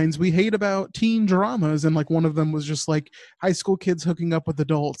 storylines we hate about teen dramas, and like one of them was just like high school kids hooking up with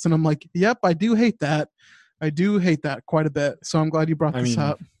adults, and I'm like, yep, I do hate that. I do hate that quite a bit. So I'm glad you brought this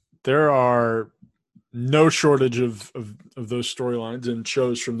up. There are no shortage of those storylines and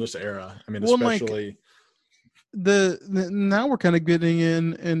shows from this era. I mean, especially like, the now we're kind of getting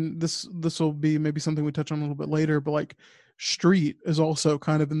in, and this will be maybe something we touch on a little bit later, but like Street is also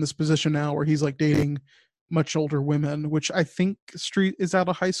kind of in this position now where he's like dating much older women, which I think Street is out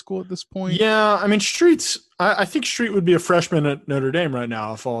of high school at this point. Yeah, I mean, I think Street would be a freshman at Notre Dame right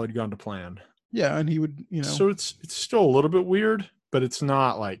now if all had gone to plan. Yeah, and he would, So it's still a little bit weird, but it's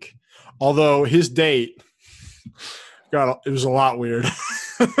not like, although his date, God, it was a lot weird.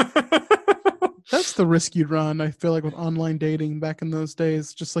 That's the risk you'd run, I feel like, with online dating back in those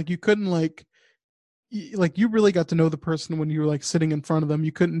days. Just like you couldn't like you really got to know the person when you were like sitting in front of them.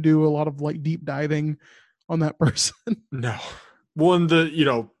 You couldn't do a lot of like deep diving on that person. No. One,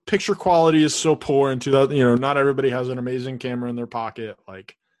 the picture quality is so poor in 2000. Not everybody has an amazing camera in their pocket.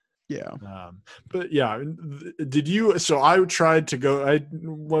 Like, yeah. But yeah, did you? So I tried to go.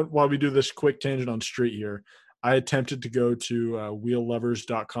 While we do this quick tangent on Street here, I attempted to go to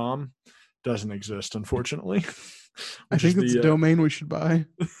wheellovers.com. Doesn't exist, unfortunately. I think it's a domain we should buy.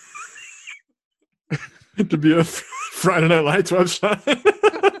 To be a Friday Night Lights website.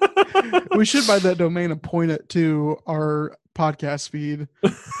 We should buy that domain and point it to our podcast feed.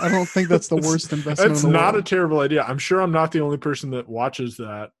 I don't think that's the worst investment. It's not a terrible idea. I'm sure I'm not the only person that watches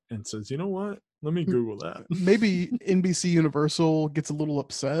that and says, you know what? Let me Google that. Maybe NBC Universal gets a little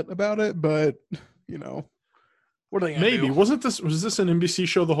upset about it, but what are they gonna do? Was this an NBC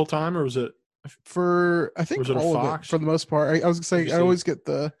show the whole time, or was it? For I think Was it a all of it Fox? for the most part. I was gonna say I NBC? always get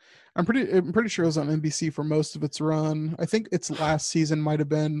the. I'm pretty sure it was on NBC for most of its run. I think its last season might have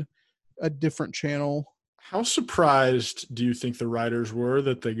been a different channel. How surprised do you think the writers were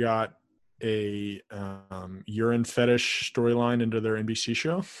that they got a urine fetish storyline into their NBC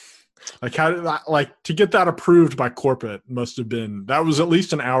show? Like, how did that, like, to get that approved by corporate must have been, that was at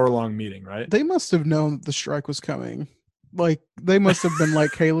least an hour-long meeting, right? They must have known that the strike was coming. Like they must have been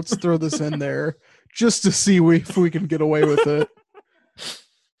like, "Hey, let's throw this in there just to see if we can get away with it."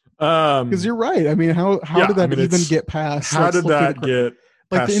 Because you're right. I mean, how Yeah, did that I mean, even it's- get past? how like, did that looking- get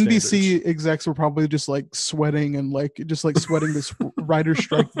like the past NBC standards? execs were probably just like sweating and like sweating this writer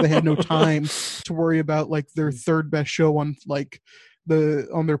strike. They had no time to worry about like their third best show on like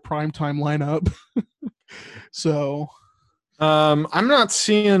on their primetime lineup. So I'm not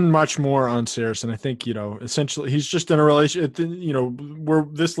seeing much more on Saracen. I think, essentially he's just in a relationship, where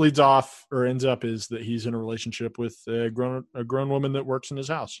this leads off or ends up is that he's in a relationship with a grown woman that works in his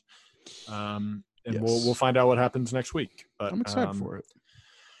house. And Yes. we'll find out what happens next week. But I'm excited for it.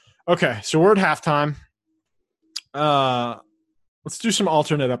 Okay, so we're at halftime. Let's do some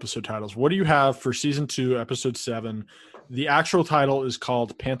alternate episode titles. What do you have for season 2, episode 7? The actual title is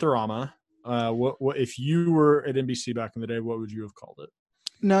called Pantherama. What if you were at NBC back in the day, what would you have called it?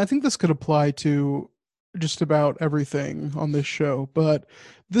 No, I think this could apply to just about everything on this show, but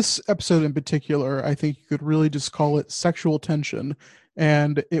this episode in particular, I think you could really just call it Sexual Tension,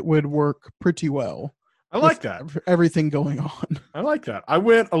 and it would work pretty well. I like that. Everything going on. I like that. I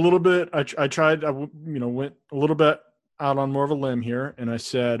went a little bit. I tried. Went a little bit out on more of a limb here, and I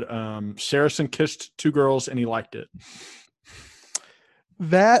said Saracen kissed 2 girls and he liked it.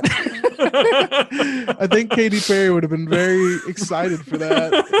 That I think Katy Perry would have been very excited for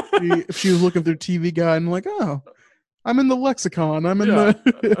that if she was looking through TV Guide and like, oh, I'm in the lexicon. I'm in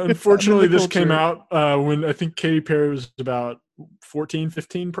the. Unfortunately, I'm in the this came culture. out when I think Katy Perry was about 14,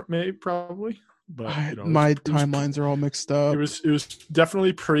 15, maybe probably. But My timelines are all mixed up. It was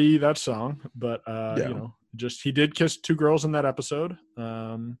definitely pre that song, but just he did kiss 2 girls in that episode,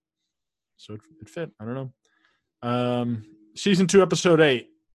 so it fit. I don't know. Season 2, episode 8.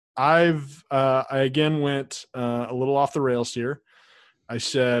 I again went a little off the rails here. I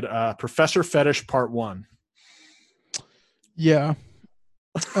said Professor Fetish Part 1. Yeah.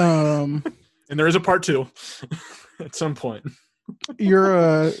 And there is a Part 2 at some point.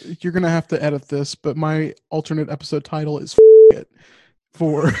 You're gonna have to edit this, but my alternate episode title is it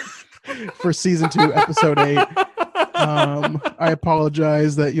for season 2, episode 8. I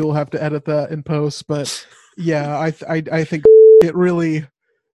apologize that you'll have to edit that in post, but yeah, I think it really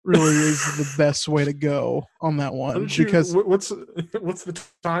is the best way to go on that one. Because what's the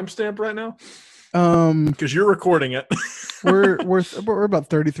timestamp right now? Because you're recording it. we're about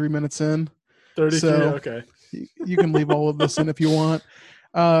 33 minutes in. 33. So okay. You can leave all of this in if you want.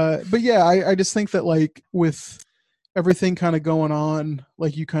 But yeah, I just think that like with everything kind of going on,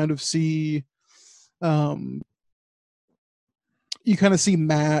 like you kind of see Matt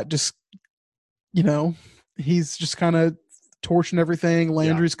just, he's just kind of torching everything.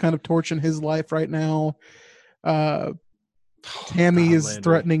 Landry's kind of torching his life right now. Tammy is Landry.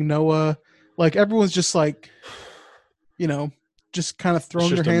 threatening Noah. Like everyone's just like, just kind of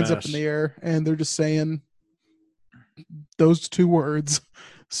throwing just their a hands up mess. in the air, and they're just saying those 2 words.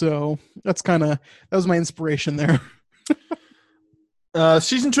 So that was my inspiration there.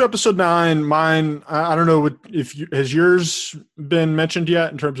 Season 2, episode 9. Mine. I don't know has yours been mentioned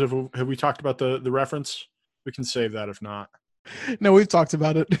yet in terms of have we talked about the reference? We can save that if not. No, we've talked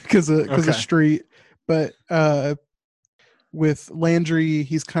about it because of Okay. Street, but with Landry,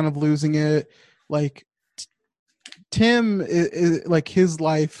 he's kind of losing it. Like Tim is like his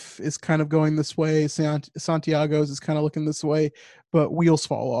life is kind of going this way. Santiago's is kind of looking this way, but wheels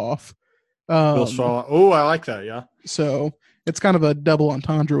fall off. Wheels fall. Oh, I like that. Yeah, So it's kind of a double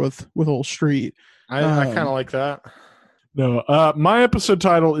entendre with old Street. I kind of like that. No, my episode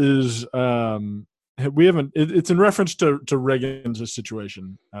title is we haven't. It's in reference to Reagan's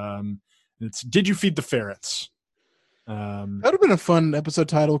situation. It's Did You Feed the Ferrets? That would have been a fun episode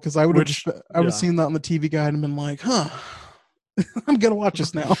title because I would have yeah. seen that on the TV Guide and been like, huh, I'm gonna watch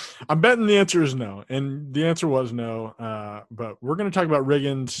this now. I'm betting the answer is no, and the answer was no. But we're going to talk about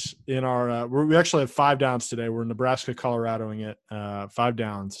Riggins in our. We actually have 5 downs today. We're in Nebraska, Coloradoing it. 5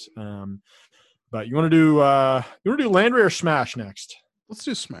 downs. But you want to do Landry or Smash next? Let's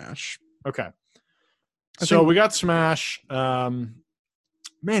do Smash. Okay. I So think- we got Smash.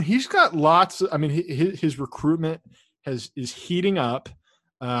 Man, he's got lots. I mean, his recruitment is heating up.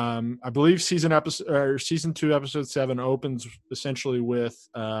 I believe season 2, episode 7 opens essentially with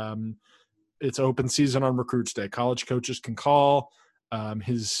it's open season on Recruits Day. College coaches can call.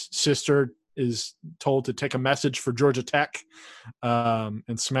 His sister is told to take a message for Georgia Tech,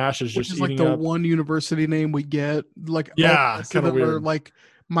 and Smash is Which just is like eating the up. one university name we get. Like, all Yeah, the rest of kinda them are weird. like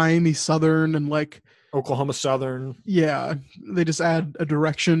Miami Southern, and like, Oklahoma Southern. yeah, they just add a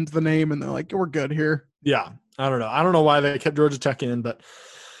direction to the name, and they're like, we're good here. Yeah, I don't know. I don't know why they kept Georgia Tech in, but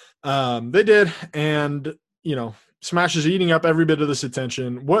they did. And Smash is eating up every bit of this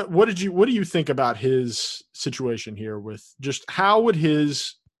attention. What do you think about his situation here with just how would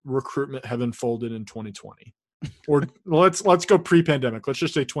his recruitment have unfolded in 2020? Or let's go pre-pandemic. Let's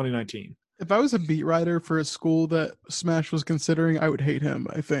just say 2019. If I was a beat writer for a school that Smash was considering, I would hate him,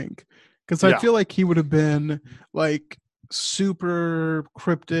 I think. Because I Yeah. feel like he would have been like super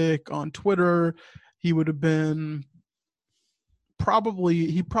cryptic on Twitter. He would have been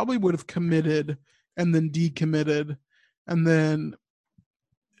he probably would have committed and then decommitted and then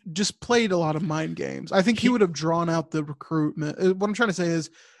just played a lot of mind games. I think he would have drawn out the recruitment. What I'm trying to say is,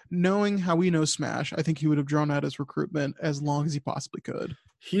 knowing how we know Smash, I think he would have drawn out his recruitment as long as he possibly could.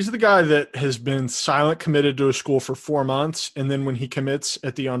 He's the guy that has been silent committed to a school for 4 months, and then when he commits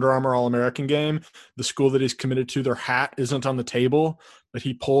at the Under Armour All-American game, the school that he's committed to, their hat isn't on the table, but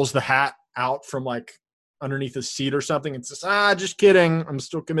he pulls the hat out from like underneath his seat or something and says, just kidding, I'm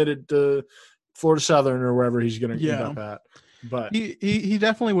still committed to Florida Southern or wherever he's going to end up at. But he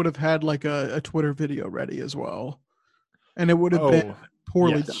definitely would have had like a Twitter video ready as well, and it would have been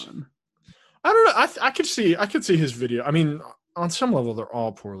poorly done. I don't know. I could see his video. I mean, on some level, they're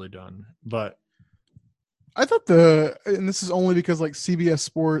all poorly done, but I thought and this is only because like CBS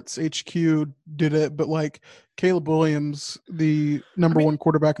Sports HQ did it, but like Caleb Williams, the number one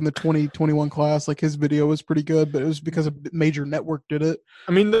quarterback in the 2021 class, like his video was pretty good, but it was because a major network did it.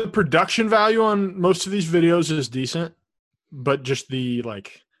 I mean, the production value on most of these videos is decent, but just the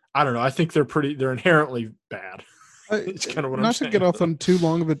I don't know. I think they're inherently bad. It's kind of what I'm saying. Not to get off on too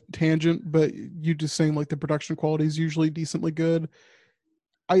long of a tangent, but you just saying like the production quality is usually decently good.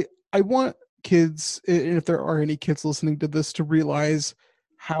 I want kids, and if there are any kids listening to this, to realize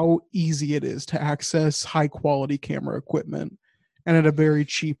how easy it is to access high quality camera equipment and in a very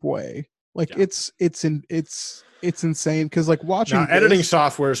cheap way. Like it's insane because like watching editing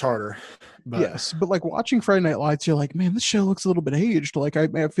software is harder. But. Yes, but like watching Friday Night Lights, you're like, man, this show looks a little bit aged. Like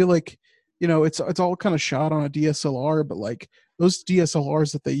I feel like it's all kind of shot on a DSLR, but like those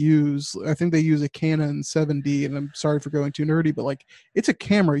DSLRs that they use, I think they use a Canon 7D, and I'm sorry for going too nerdy, but like it's a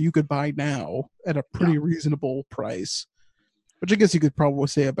camera you could buy now at a pretty reasonable price, which I guess you could probably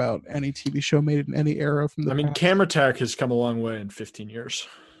say about any TV show made in any era from the past. Camera tech has come a long way in 15 years.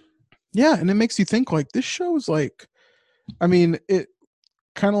 Yeah, and it makes you think like this show is like, I mean, it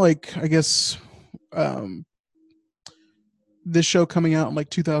kind of like, I guess, this show coming out in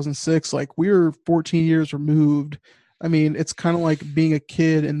like 2006, like we're 14 years removed. I mean, it's kind of like being a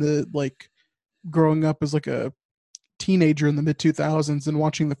kid in the like growing up as like a teenager in the mid 2000s and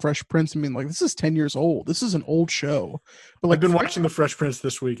watching The Fresh Prince. I mean, like this is 10 years old. This is an old show. But like I've been watching The Fresh Prince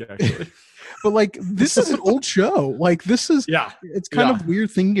this week actually. But like this is an old show. Like this is it's kind of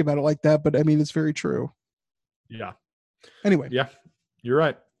weird thinking about it like that, but I mean it's very true. Yeah. Anyway. Yeah. You're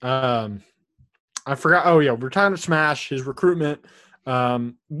right. I forgot. Oh yeah, we're talking to Smash, his recruitment.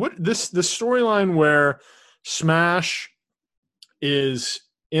 What this storyline where Smash is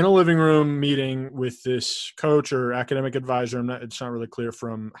in a living room meeting with this coach or academic advisor. It's not really clear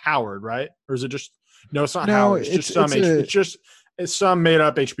from Howard, right? Or is it just no? It's not Howard. It's some made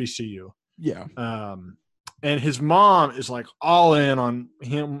up HBCU. Yeah. And his mom is like all in on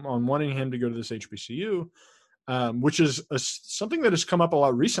him on wanting him to go to this HBCU. Which is something that has come up a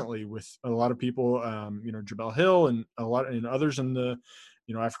lot recently with a lot of people, Jabel Hill and others in the,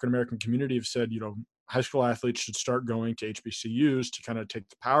 African-American community have said, high school athletes should start going to HBCUs to kind of take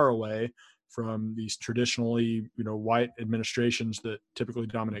the power away from these traditionally, white administrations that typically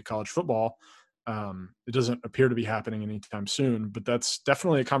dominate college football. It doesn't appear to be happening anytime soon, but that's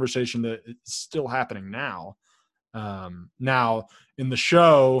definitely a conversation that is still happening now. Now in the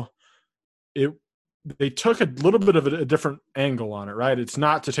show, they took a little bit of a different angle on it, right? It's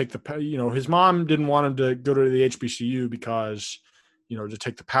not to take his mom didn't want him to go to the HBCU because, to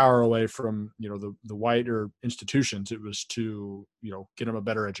take the power away from, the whiter institutions. It was to, get him a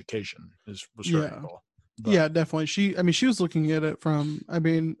better education was her angle. But, yeah, definitely. She was looking at it from, I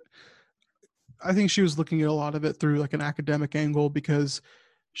think she was looking at a lot of it through like an academic angle because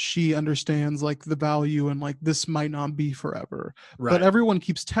she understands like the value and like this might not be forever. Right. But everyone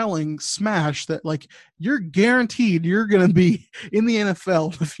keeps telling Smash that like you're guaranteed you're gonna be in the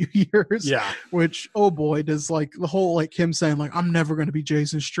NFL in a few years. Yeah. Which, oh boy, does like the whole like him saying like I'm never gonna be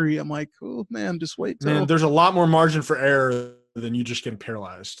Jason Street. I'm like, oh man, just wait till Man, there's a lot more margin for error than you just getting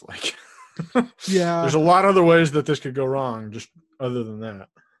paralyzed. Like, yeah. there's a lot of other ways that this could go wrong, just other than that.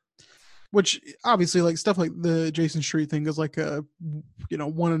 Which obviously like stuff like the Jason Street thing is like a, you know,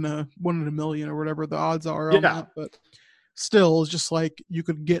 one in a million or whatever the odds are on that. But still, it's just like you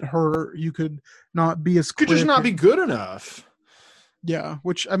could get hurt, you could not be as quick. Could just not be good enough. Yeah,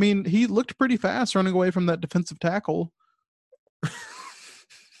 which I mean, he looked pretty fast running away from that defensive tackle.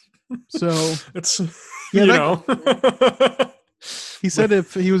 So it's yeah, he said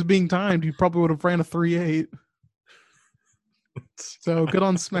if he was being timed, he probably would have ran a 3.8. So good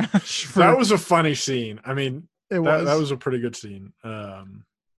on Smash. That was a funny scene. I mean, that was a pretty good scene. I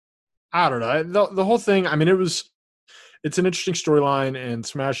don't know. The whole thing, I mean, it's an interesting storyline, and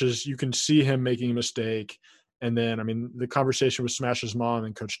Smash's, you can see him making a mistake. And then, I mean, the conversation with Smash's mom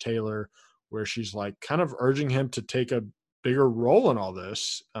and Coach Taylor, where she's like kind of urging him to take a bigger role in all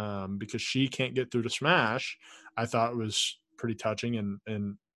this because she can't get through to Smash, I thought was pretty touching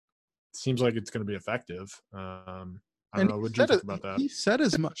and seems like it's going to be effective. I don't know. What do you think about that? He said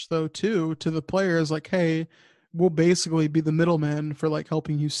as much though too to the players, like, "Hey, we'll basically be the middleman for like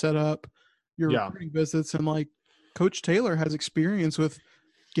helping you set up your recruiting visits." And like, Coach Taylor has experience with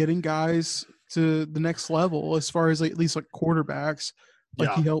getting guys to the next level as far as like, at least like quarterbacks.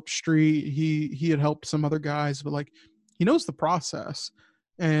 Like he helped Street, he had helped some other guys, but like he knows the process,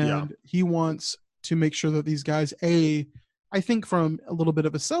 and he wants to make sure that these guys, I think from a little bit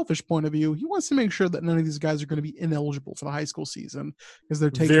of a selfish point of view, he wants to make sure that none of these guys are going to be ineligible for the high school season because they're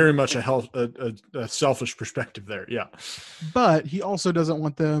taking very much a selfish perspective there. Yeah. But he also doesn't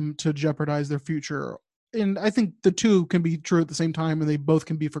want them to jeopardize their future. And I think the two can be true at the same time, and they both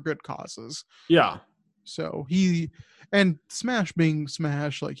can be for good causes. Yeah. So and Smash being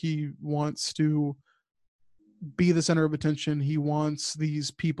Smash, like he wants to be the center of attention. He wants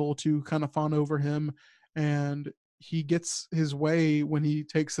these people to kind of fawn over him, and he gets his way when he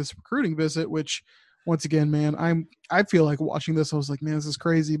takes this recruiting visit, which once again, man, I feel like watching this, I was like, man, this is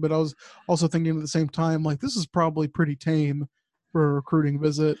crazy. But I was also thinking at the same time, like, this is probably pretty tame for a recruiting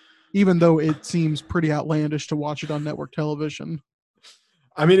visit, even though it seems pretty outlandish to watch it on network television.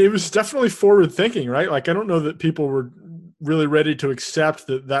 I mean, it was definitely forward thinking, right? Like, I don't know that people were really ready to accept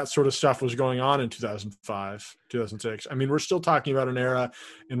that sort of stuff was going on in 2005, 2006. I mean, we're still talking about an era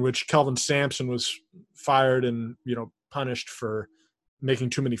in which Kelvin Sampson was fired and, you know, punished for making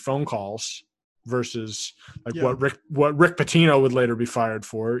too many phone calls versus like what Rick Pitino would later be fired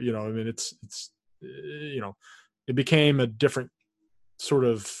for. You know, I mean, it's you know, it became a different sort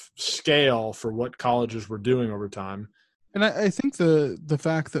of scale for what colleges were doing over time. And I think the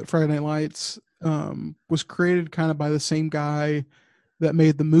fact that Friday Night Lights was created kind of by the same guy that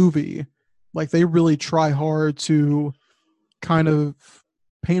made the movie, like they really try hard to kind of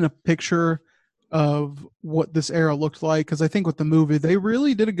paint a picture of what this era looked like. Because I think with the movie, they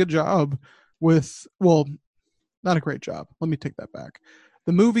really did a good job with, well, not a great job. Let me take that back.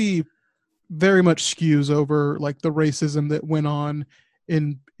 The movie very much skews over like the racism that went on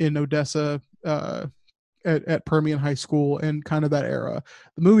in Odessa, at Permian High School and kind of that era.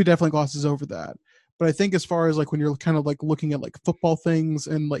 The movie definitely glosses over that. But I think as far as like when you're kind of like looking at like football things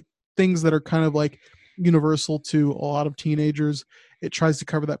and like things that are kind of like universal to a lot of teenagers, it tries to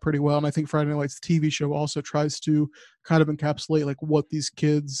cover that pretty well. And I think Friday Night Lights TV show also tries to kind of encapsulate like what these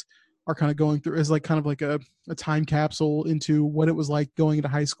kids are kind of going through as like kind of like a time capsule into what it was like going into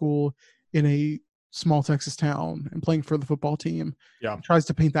high school in a small Texas town and playing for the football team. Yeah. It tries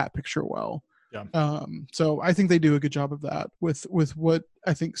to paint that picture well. Yeah. So I think they do a good job of that with what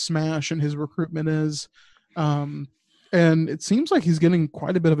I think Smash and his recruitment is. And it seems like he's getting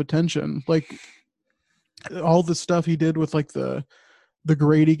quite a bit of attention. Like all the stuff he did with like the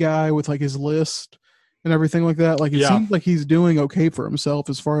Grady guy with like his list and everything like that. Like it seems like he's doing okay for himself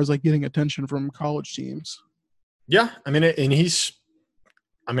as far as like getting attention from college teams. Yeah. I mean,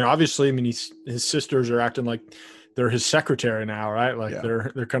 obviously, his sisters are acting like they're his secretary now, right? Like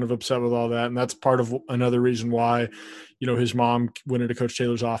they're kind of upset with all that. And that's part of another reason why, you know, his mom went into Coach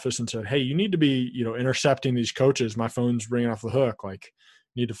Taylor's office and said, hey, you need to be, you know, intercepting these coaches. My phone's ringing off the hook. Like,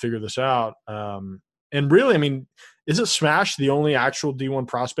 you need to figure this out. And really, I mean, isn't Smash the only actual D1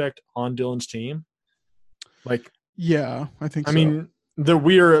 prospect on Dylan's team? Like, yeah, I think I mean,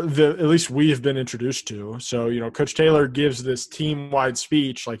 at least we have been introduced to. So, Coach Taylor gives this team-wide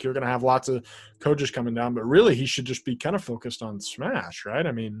speech, like you're going to have lots of coaches coming down, but really he should just be kind of focused on Smash, right?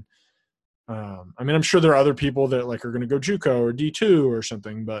 I mean, I'm sure there are other people that like are going to go JUCO or D2 or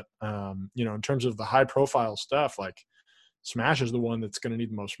something, but in terms of the high-profile stuff, like Smash is the one that's going to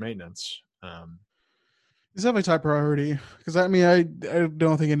need the most maintenance. He's definitely top priority because I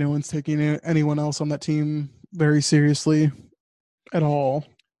don't think anyone's taking anyone else on that team very seriously at all.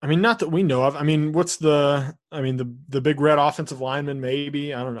 I mean, not that we know of. I mean, what's the big red offensive lineman?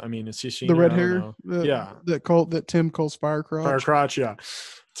 Maybe, I don't know. I mean, is he senior? The red hair? That Tim calls Firecrotch. Firecrotch, yeah.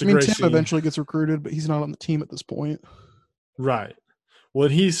 Tim eventually gets recruited, but he's not on the team at this point. Right. Well,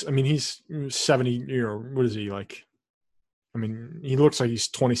 he's 70. What is he like? I mean, he looks like he's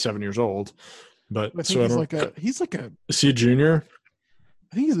 27 years old. But I think he's like a. Is he a junior?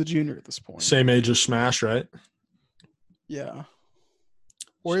 I think he's a junior at this point. Same age as Smash, right? Yeah.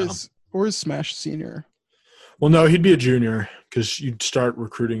 Or is Smash senior? Well, no, he'd be a junior because you'd start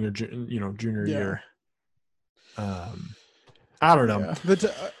recruiting your junior year. I don't know. Yeah.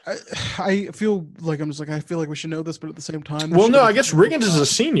 But I feel like I feel like we should know this, but at the same time. Well, no, I guess Riggins is a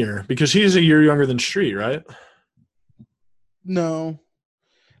senior because he's a year younger than Street, right? No.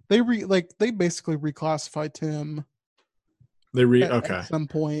 They basically reclassified Tim. At some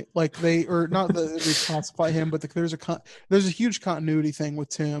point, like they reclassify him, but there's a huge continuity thing with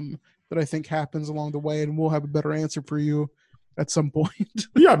Tim that I think happens along the way, and we'll have a better answer for you at some point.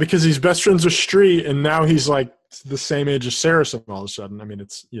 Yeah, because he's best friends with Street, and now he's like the same age as Saracen all of a sudden. I mean,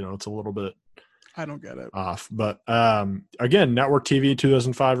 it's it's a little bit. I don't get it. Off, but again, network TV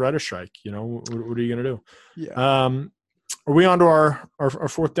 2005 writer strike. What are you gonna do? Yeah. Are we on to our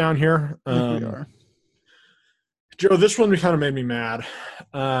fourth down here? I think we are. Joe, this one kind of made me mad.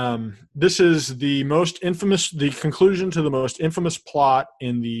 This is the conclusion to the most infamous plot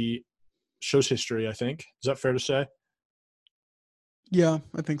in the show's history, I think. Is that fair to say? Yeah,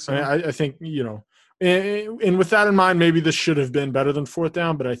 I think so. I think, and with that in mind, maybe this should have been better than fourth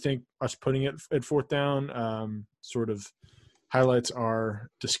down, but I think us putting it at fourth down sort of highlights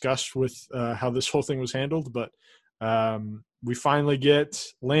our disgust with how this whole thing was handled. But we finally get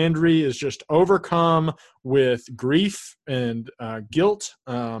Landry is just overcome with grief and guilt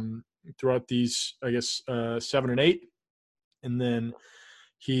throughout these, 7 and 8. And then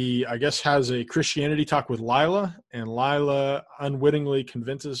he, has a Christianity talk with Lila, and Lila unwittingly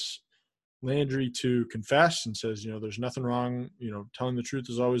convinces Landry to confess and says, there's nothing wrong. Telling the truth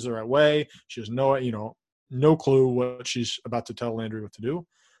is always the right way. She has no clue what she's about to tell Landry what to do.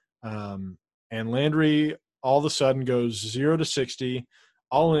 And Landry all of a sudden goes 0 to 60,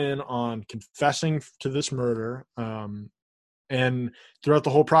 all in on confessing to this murder. And throughout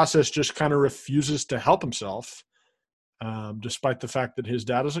the whole process, just kind of refuses to help himself, despite the fact that his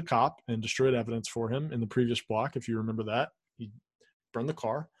dad is a cop and destroyed evidence for him in the previous block. If you remember that, he burned the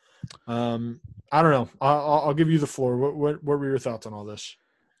car. I don't know. I'll give you the floor. What were your thoughts on all this?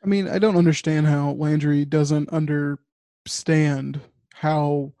 I mean, I don't understand how Landry doesn't understand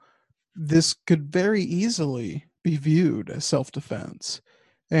how this could very easily be viewed as self-defense.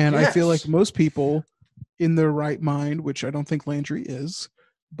 And yes. I feel like most people in their right mind, which I don't think Landry is,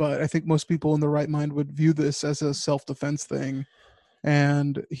 but I think most people in their right mind would view this as a self-defense thing.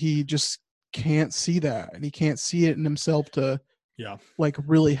 And he just can't see that. And he can't see it in himself to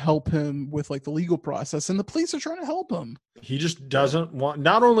really help him with the legal process. And the police are trying to help him. He just doesn't want,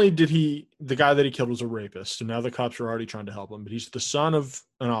 not only did the guy that he killed was a rapist, and now the cops are already trying to help him, but he's the son of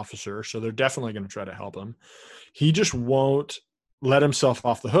an officer, so they're definitely going to try to help him. He just won't let himself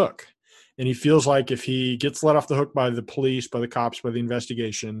off the hook. And he feels like if he gets let off the hook by the police, by the cops, by the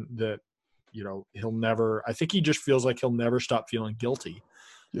investigation, that, he'll never, I think he just feels like he'll never stop feeling guilty.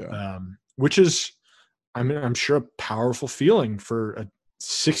 Yeah. Which is, I'm sure a powerful feeling for a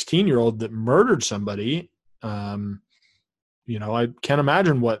 16-year-old that murdered somebody. I can't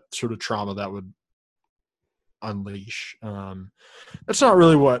imagine what sort of trauma that would unleash. That's not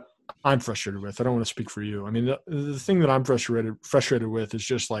really what I'm frustrated with. I don't want to speak for you. I mean, the thing that I'm frustrated with is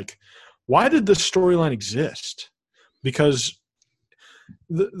just why did this storyline exist? Because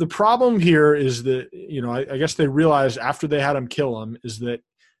the problem here is that, I guess they realized after they had him kill him is that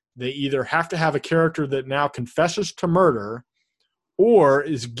they either have to have a character that now confesses to murder or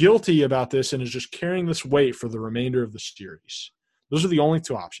is guilty about this and is just carrying this weight for the remainder of the series. Those are the only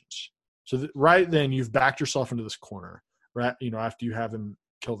two options. So right then you've backed yourself into this corner, right? After you have him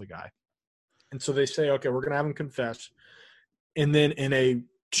kill the guy. And so they say, okay, we're going to have him confess. And then in a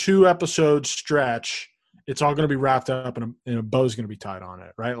 2-episode stretch it's all going to be wrapped up and a bow's going to be tied on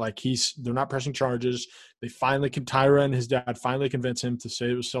it, right? Like they're not pressing charges. They finally Tyra and his dad finally convince him to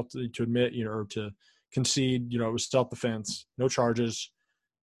say it was to admit, or to concede, it was self-defense, no charges.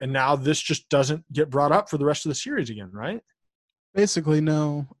 And now this just doesn't get brought up for the rest of the series again, right? Basically,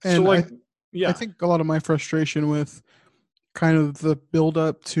 no. And so I think a lot of my frustration with kind of the build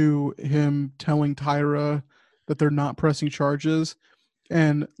up to him telling Tyra that they're not pressing charges.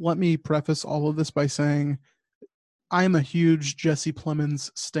 And let me preface all of this by saying I'm a huge Jesse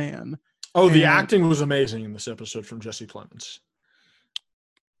Plemons stan. Oh, the acting was amazing in this episode from Jesse Plemons.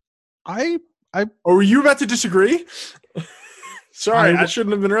 Oh, were you about to disagree? Sorry, I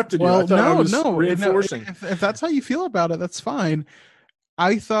shouldn't have interrupted you. Well, I thought I was reinforcing. reinforcing. If that's how you feel about it, that's fine.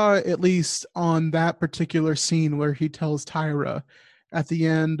 I thought, at least on that particular scene where he tells Tyra at the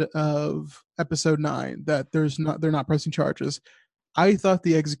end of episode 9 that they're not pressing charges, I thought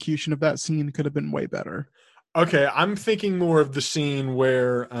the execution of that scene could have been way better. Okay, I'm thinking more of the scene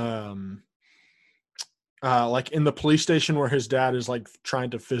where, like in the police station where his dad is like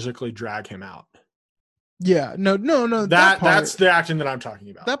trying to physically drag him out. Yeah, no. That's the acting that I'm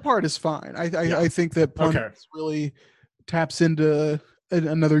talking about. That part is fine. I think that Plemons really taps into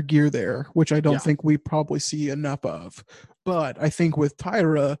another gear there, which I don't think we probably see enough of. But I think with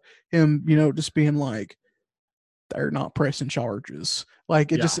Tyra, him, just being like, they're not pressing charges.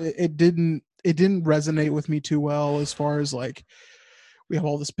 Like it didn't resonate with me too well, as far as like, we have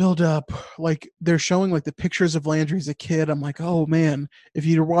all this build up, like they're showing like the pictures of Landry as a kid. I'm like, oh man, if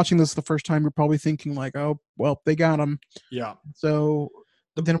you're watching this the first time, you're probably thinking like, oh, well, they got him. Yeah. So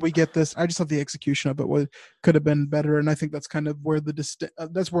then we get this. I just thought the execution of it could have been better. And I think that's kind of where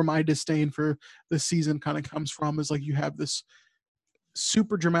that's where my disdain for this season kind of comes from, is like, you have this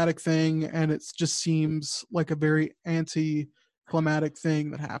super dramatic thing and it just seems like a very anti-climatic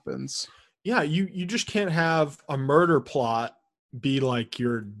thing that happens. Yeah, you just can't have a murder plot be like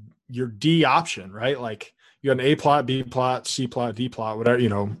your D option, right? Like you got an A plot, B plot, C plot, D plot, whatever,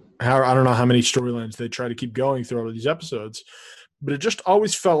 I don't know how many storylines they try to keep going through all of these episodes, but it just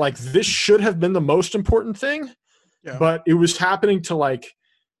always felt like this should have been the most important thing. Yeah. But it was happening to like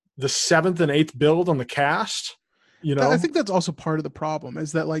the 7th and 8th build on the cast. I think that's also part of the problem,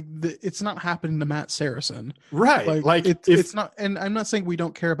 is that like it's not happening to Matt Saracen, right? Like it's not, and I'm not saying we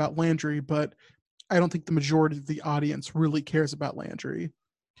don't care about Landry, but I don't think the majority of the audience really cares about Landry.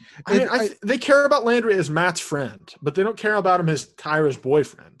 They care about Landry as Matt's friend, but they don't care about him as Tyra's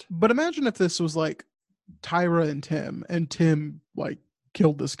boyfriend. But imagine if this was like Tyra and Tim like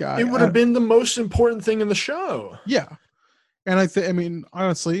killed this guy. It would have been the most important thing in the show. Yeah, and I mean,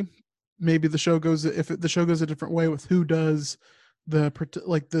 honestly, maybe if the show goes a different way with who does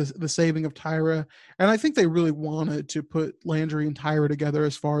the saving of Tyra. And I think they really wanted to put Landry and Tyra together,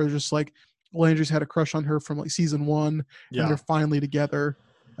 as far as just like Landry's had a crush on her from like season 1 and they're finally together.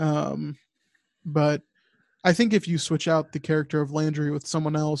 But I think if you switch out the character of Landry with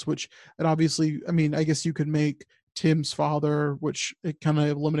someone else, which, and obviously, I mean, I guess you could make Tim's father, which it kind of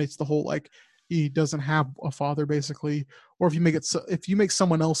eliminates the whole, like, he doesn't have a father basically. Or if you make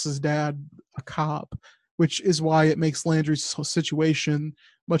someone else's dad a cop, which is why it makes Landry's situation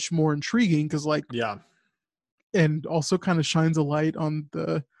much more intriguing. Cause like, and also kind of shines a light on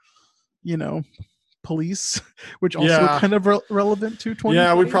the, police, which also kind of relevant to 2020.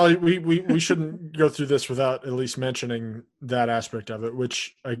 Yeah, we shouldn't go through this without at least mentioning that aspect of it,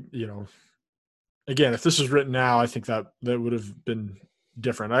 which again, if this was written now, I think that would have been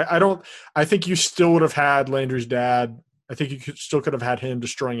different. I think you still would have had Landry's dad. I think you still could have had him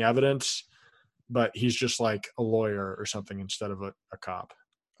destroying evidence, but he's just like a lawyer or something instead of a cop.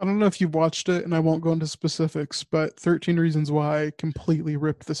 I don't know if you've watched it, and I won't go into specifics, but 13 Reasons Why completely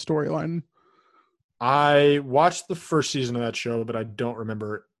ripped the storyline. I watched the first season of that show, but I don't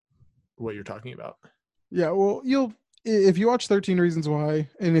remember what you're talking about. Yeah, well, if you watch 13 Reasons Why,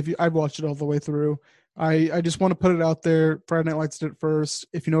 and I've watched it all the way through, I just want to put it out there. Friday Night Lights did it first.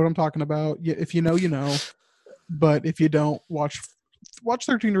 If you know what I'm talking about, if you know, you know. But if you don't, watch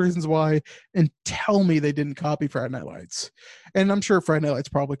 13 Reasons Why and tell me they didn't copy Friday Night Lights. And I'm sure Friday Night Lights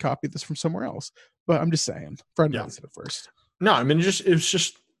probably copied this from somewhere else. But I'm just saying, Friday Night Lights did it first. No, I mean, it's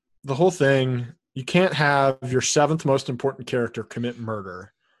just the whole thing. You can't have your 7th most important character commit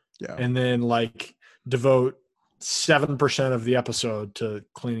murder, and then like devote 7% of the episode to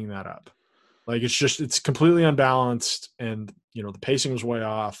cleaning that up. Like it's completely unbalanced, and the pacing was way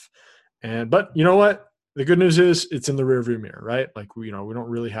off. But you know what? The good news is it's in the rearview mirror, right? Like we don't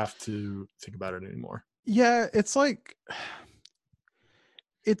really have to think about it anymore. Yeah, it's like,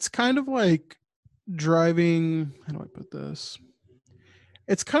 it's kind of like driving. How do I put this?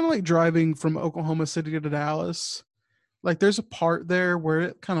 it's kind of like driving from Oklahoma City to Dallas. Like there's a part there where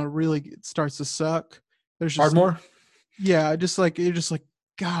it kind of really starts to suck. There's just Ardmore? yeah, just like you're just like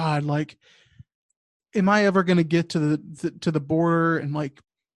God, like am I ever gonna get to the border? And like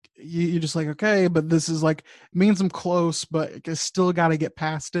you're just like, okay, but this is like means I'm close, but I still got to get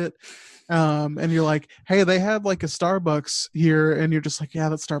past it. And you're like, hey, they have like a Starbucks here, and you're just like, yeah,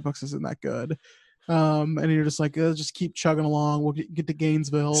 that Starbucks isn't that good. And you're just like, just keep chugging along. We'll get to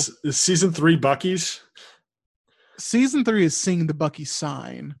Gainesville. Is season 3 Bucky's? Season 3 is seeing the Bucky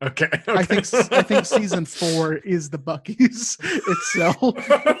sign. Okay. I think season 4 is the Bucky's itself.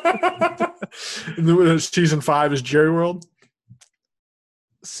 Season 5 is Jerry World?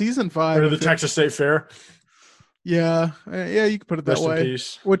 Season 5 or the Texas State Fair? Yeah, you could put it that Rest in way.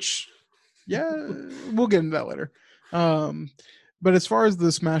 peace. Which, yeah, we'll get into that later. But as far as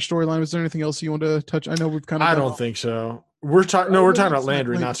the Smash storyline, was there anything else you want to touch? I know we've kind of. I don't think so. We're talking about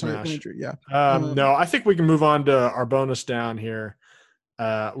Landry, not Smash. Landry, yeah. No, I think we can move on to our bonus down here,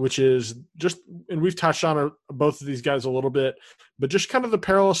 which is just, and we've touched on both of these guys a little bit, but just kind of the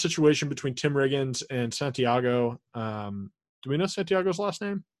parallel situation between Tim Riggins and Santiago. Do we know Santiago's last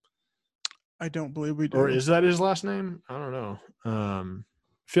name? I don't believe we do. Or is that his last name? I don't know. I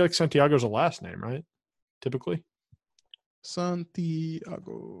feel like Santiago's a last name, right? Typically.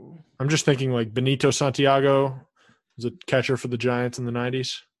 Santiago. I'm just thinking like Benito Santiago was a catcher for the Giants in the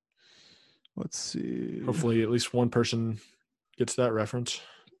 90s. Let's see. Hopefully at least one person gets that reference.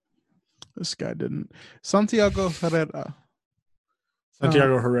 This guy didn't. Santiago Herrera.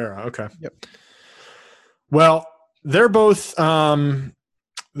 Santiago Herrera. Okay. Yep. Well, they're both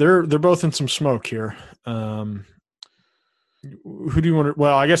they're both in some smoke here. Who do you want to?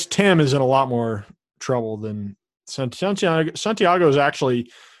 Well, I guess Tim is in a lot more trouble than Santiago. Santiago is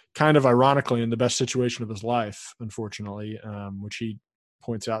actually kind of ironically in the best situation of his life, unfortunately, which he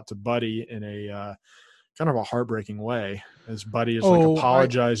points out to Buddy in a kind of a heartbreaking way, as Buddy is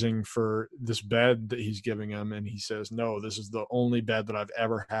apologizing for this bed that he's giving him, and he says, "No, this is the only bed that I've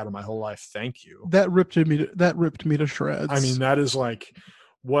ever had in my whole life. Thank you." That ripped me to shreds. I mean, that is like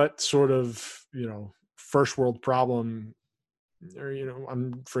what sort of first world problem, or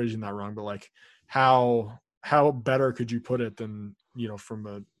I'm phrasing that wrong, but like how better could you put it than from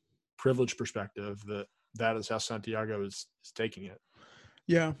a privilege perspective that is how Santiago is taking it.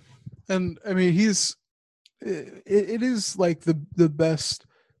 Yeah, and I mean it is like the best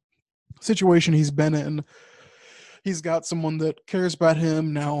situation he's been in. He's got someone that cares about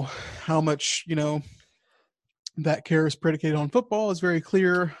him now. How much that care is predicated on football is very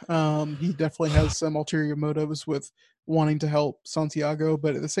clear. He definitely has some ulterior motives with wanting to help Santiago,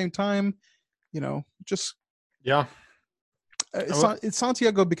 but at the same time, just yeah.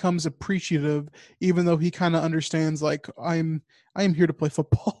 Santiago becomes appreciative, even though he kind of understands like I am here to play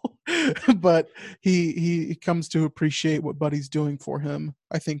football, but he comes to appreciate what Buddy's doing for him,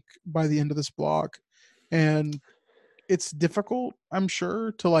 I think, by the end of this block. And it's difficult, I'm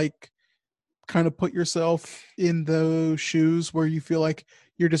sure, to like kind of put yourself in those shoes where you feel like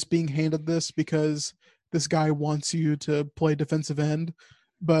you're just being handed this because this guy wants you to play defensive end,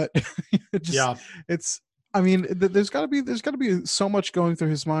 but it's. I mean, there's got to be so much going through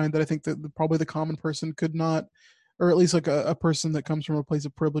his mind that I think that probably the common person could not, or at least like a person that comes from a place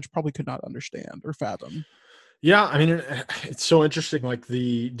of privilege probably could not understand or fathom. Yeah, I mean, it's so interesting. Like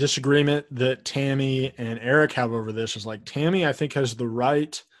the disagreement that Tammy and Eric have over this is like Tammy, I think, has the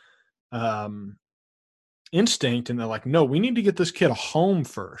right instinct, and they're like, no, we need to get this kid a home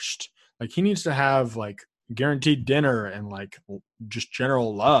first. Like he needs to have like guaranteed dinner and like just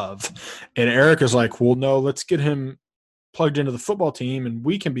general love. And Eric is like, well, no, let's get him plugged into the football team and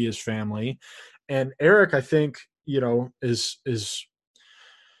we can be his family. And Eric, I think, is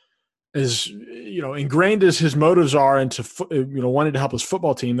ingrained as his motives are into wanting to help his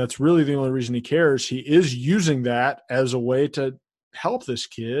football team. That's really the only reason he cares. He is using that as a way to help this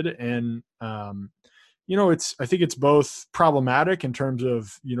kid. And I think it's both problematic in terms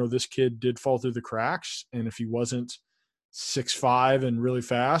of, this kid did fall through the cracks. And if he wasn't 6'5" and really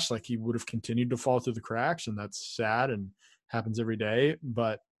fast, like he would have continued to fall through the cracks. And that's sad and happens every day.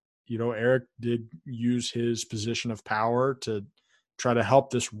 But, Eric did use his position of power to try to help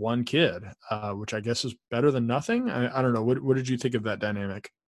this one kid, which I guess is better than nothing. I don't know. What did you think of that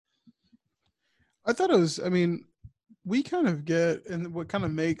dynamic? I thought it was, we kind of get, and what kind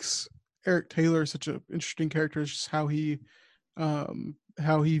of makes Eric Taylor such an interesting character is just how he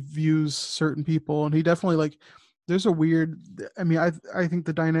views certain people. And he definitely like, there's a weird, I think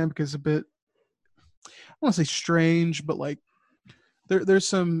the dynamic is a bit, I don't want to say strange, but like there's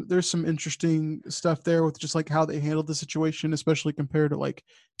some interesting stuff there with just like how they handled the situation, especially compared to like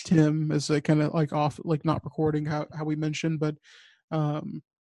Tim as a kind of like off, like not recording how we mentioned. But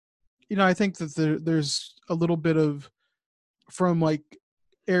I think that there's a little bit of, from like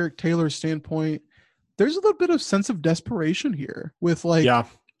Eric Taylor's standpoint, there's a little bit of sense of desperation here with like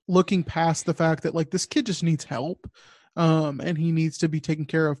looking past the fact that like this kid just needs help, and he needs to be taken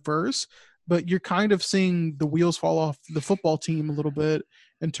care of first. But you're kind of seeing the wheels fall off the football team a little bit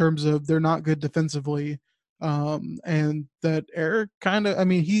in terms of they're not good defensively. And that Eric kind of,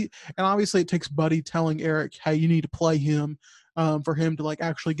 and obviously it takes Buddy telling Eric, hey, you need to play him, for him to like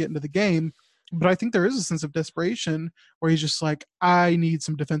actually get into the game. But I think there is a sense of desperation where he's just like, I need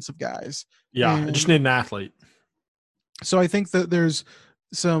some defensive guys. Yeah, I just need an athlete. So I think that there's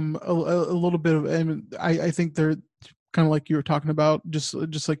a little bit of, and I think they're kind of like you were talking about, just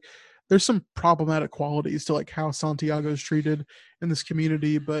like there's some problematic qualities to like how Santiago is treated in this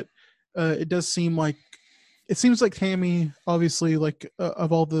community. But it seems like Tammy, obviously, like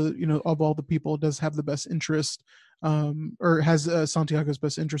of all the people, does have the best interest, or has Santiago's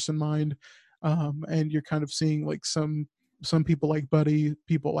best interest in mind. And you're kind of seeing like some people like Buddy,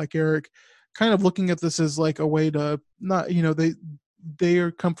 people like Eric, kind of looking at this as like a way to not,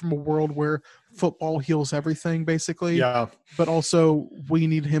 they come from a world where football heals everything basically. Yeah. But also we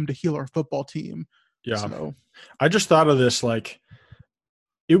need him to heal our football team. Yeah. So I just thought of this, like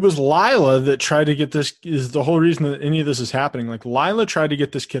it was Lila that tried to get this, is the whole reason that any of this is happening. Like Lila tried to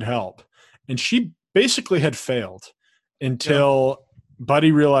get this kid help and she basically had failed until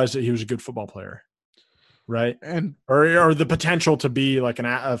Buddy realized that he was a good football player. Right. And or the potential to be like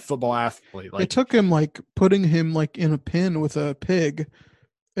a football athlete. Like it took him like putting him like in a pen with a pig,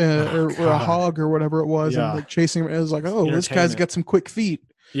 or a hog or whatever it was, and like chasing him. It was like, oh, this guy's got some quick feet.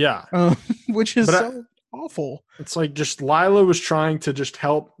 Yeah. Which is so awful. It's like just Lila was trying to just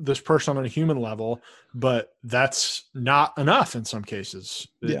help this person on a human level, but that's not enough in some cases,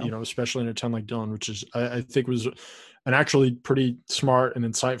 especially in a town like Dillon, which is, I think was an actually pretty smart and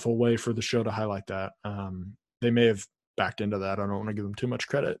insightful way for the show to highlight that. They may have backed into that. I don't want to give them too much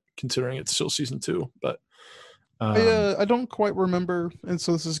credit considering it's still season 2, but I don't quite remember. And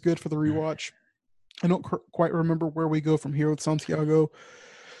so this is good for the rewatch. I don't quite remember where we go from here with Santiago,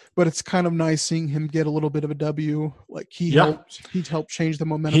 but it's kind of nice seeing him get a little bit of a W. Like he helped change the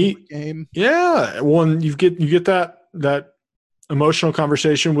momentum of the game. Yeah. Well, and you get that emotional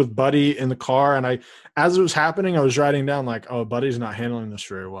conversation with Buddy in the car. And as it was happening, I was writing down like, oh, Buddy's not handling this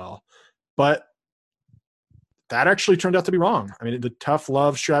very well. But that actually turned out to be wrong. I mean, the tough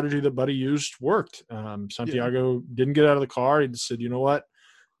love strategy that Buddy used worked. Santiago didn't get out of the car. He just said, you know what,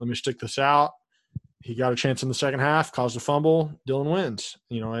 let me stick this out. He got a chance in the second half, caused a fumble. Dillon wins,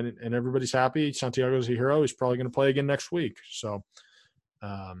 and everybody's happy. Santiago's a hero. He's probably going to play again next week. So,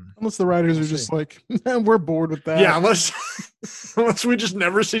 unless the writers are just like, we're bored with that. Yeah, unless we just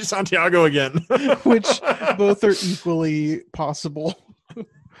never see Santiago again, which both are equally possible.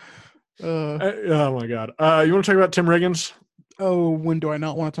 Oh my God! You want to talk about Tim Riggins? Oh, when do I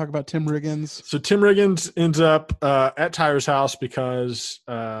not want to talk about Tim Riggins? So Tim Riggins ends up at Tyra's house because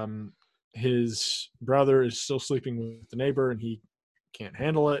his brother is still sleeping with the neighbor and he can't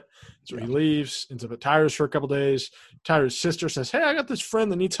handle it. So he leaves, ends up at Tyra's for a couple days. Tyra's sister says, hey, I got this friend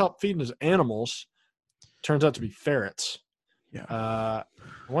that needs help feeding his animals. Turns out to be ferrets. Yeah. Why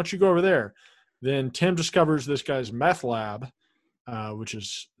don't you go over there? Then Tim discovers this guy's meth lab, which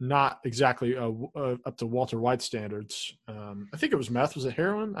is not exactly up to Walter White standards. I think it was meth. Was it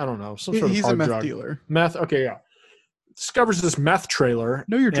heroin? I don't know. Some sort of He's hard a meth drug. dealer. Meth. Okay, yeah. Discovers this meth trailer.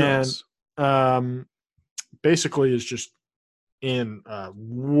 Know your drugs. And basically is just in a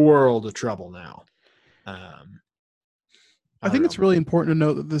world of trouble now. I think it's really important to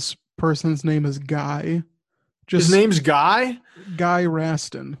note that this person's name is Guy. His name's Guy? Guy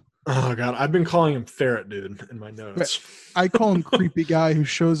Raston. Oh, God. I've been calling him Ferret Dude in my notes. I call him Creepy Guy who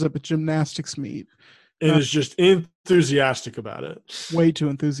shows up at gymnastics meet. And is just enthusiastic about it. Way too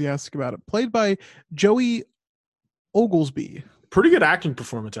enthusiastic about it. Played by Joey Oglesby. Pretty good acting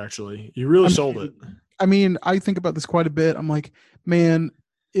performance, actually. You really sold it. I mean, I think about this quite a bit. I'm like, man,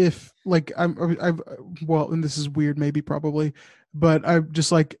 if like and this is weird, maybe probably, but I'm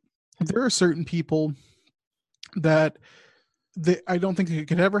just like, there are certain people that I don't think they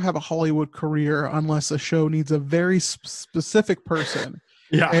could ever have a Hollywood career unless a show needs a very specific person.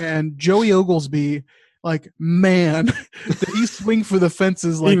 Yeah. And Joey Oglesby, like, man, did he swing for the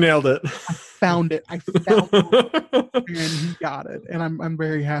fences? Like, he nailed it. I found it. And he got it. And I'm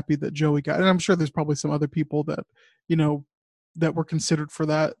very happy that Joey got it. And I'm sure there's probably some other people that, that were considered for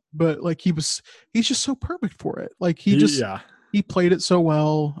that. But like he's just so perfect for it. Like he he played it so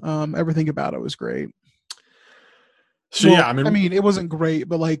well. Everything about it was great. So Well, yeah, I mean, it wasn't great,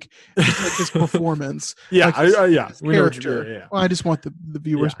 but like just like his performance. yeah, like his, yeah, his we know what you character. mean, yeah. Well, I just want the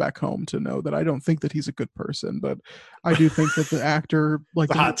viewers Yeah. back home to know that I don't think that he's a good person, but I do think that the actor, like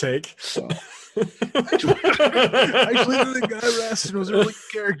The hot take. So, actually, the guy Rastin was a really good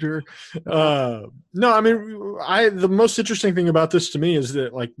character. No, I mean, the most interesting thing about this to me is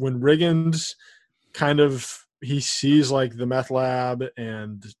that like when Riggins kind of he sees like the meth lab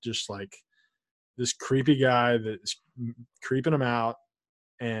and just like this creepy guy that's creeping him out,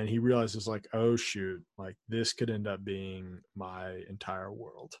 and he realizes like, oh shoot, like this could end up being my entire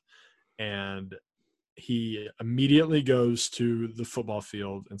world. And he immediately goes to the football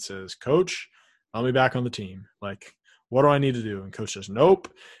field and says, Coach, I'll be back on the team. Like, what do I need to do? And Coach says, nope.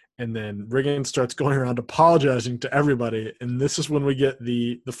 And then Riggins starts going around apologizing to everybody. And this is when we get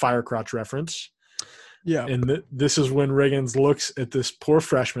the fire crotch reference. Yeah. And this is when Riggins looks at this poor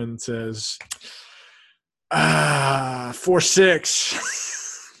freshman and says,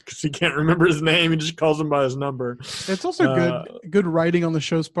 4'6", because he can't remember his name. He just calls him by his number. It's also good writing on the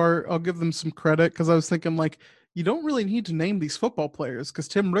show's part. I'll give them some credit because I was thinking like you don't really need to name these football players because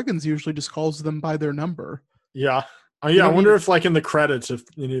Tim Riggins usually just calls them by their number. Yeah. I wonder if like in the credits if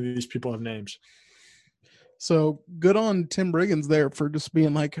any of these people have names. So good on Tim Riggins there for just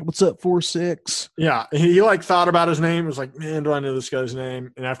being like, what's up, 4'6"? Yeah. He like thought about his name. It was like, man, do I know this guy's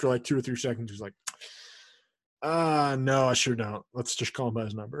name? And after like 2 or 3 seconds, he's like, no, I sure don't. Let's just call him by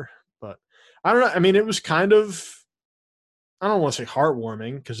his number. But I don't know. I mean, it was kind of, I don't want to say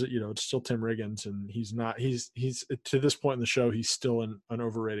heartwarming because, it's still Tim Riggins and he's to this point in the show, he's still an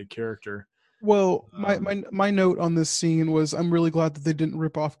overrated character. Well, my note on this scene was I'm really glad that they didn't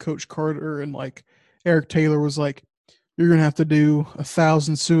rip off Coach Carter and like Eric Taylor was like, you're going to have to do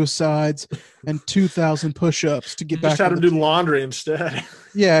 1,000 suicides and 2,000 push-ups to get back. Just had him do laundry instead.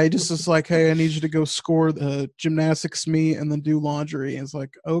 Yeah, he just was like, hey, I need you to go score the gymnastics meet and then do laundry. And it's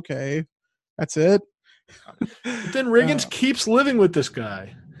like, okay, that's it. But then Riggins keeps living with this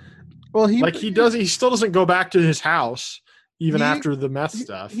guy. Well, he still doesn't go back to his house even after the meth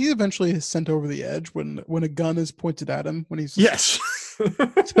stuff. He eventually is sent over the edge when a gun is pointed at him when he's yes.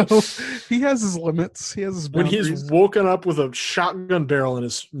 So he has his limits. He has his boundaries. When he's woken up with a shotgun barrel in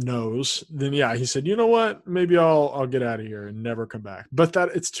his nose, then yeah, he said, you know what? Maybe I'll get out of here and never come back. But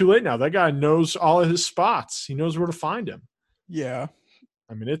it's too late now. That guy knows all of his spots. He knows where to find him. Yeah.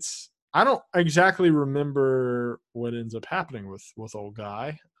 I mean, I don't exactly remember what ends up happening with old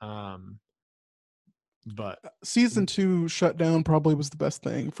guy. But season 2 shutdown probably was the best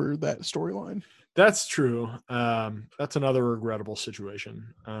thing for that storyline. That's true. That's another regrettable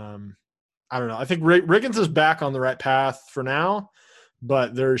situation. I don't know. I think Riggins is back on the right path for now,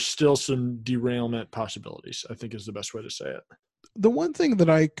 but there's still some derailment possibilities, I think is the best way to say it. The one thing that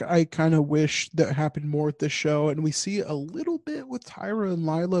I kind of wish that happened more with this show, and we see a little bit with Tyra and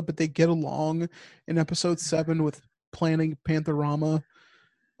Lila, but they get along in episode 7 with planning Pantherama.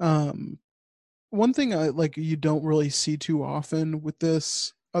 One thing you don't really see too often with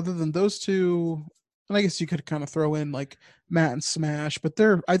this, other than those two, and I guess you could kind of throw in like Matt and Smash, but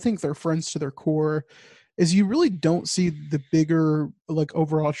I think they're friends to their core, is you really don't see the bigger like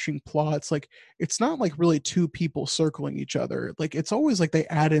overarching plots. Like it's not like really two people circling each other. Like it's always like they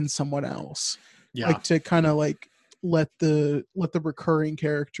add in someone else, like to kind of like let the recurring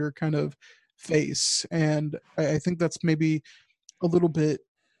character kind of face. And I think that's maybe a little bit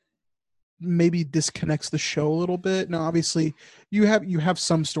disconnects the show a little bit. Now, obviously you have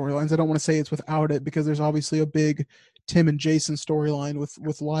some storylines. I don't want to say it's without it because there's obviously a big Tim and Jason storyline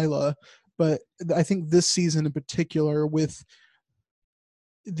with Lila, but I think this season in particular with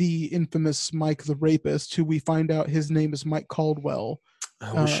the infamous Mike the rapist, who we find out his name is Mike Caldwell.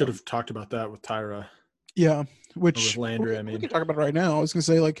 We should have talked about that with Tyra. Yeah, which with Landry, I mean, we can talk about it right now. I was gonna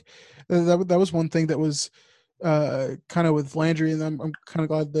say like that was one thing that was kind of with Landry, and I'm kind of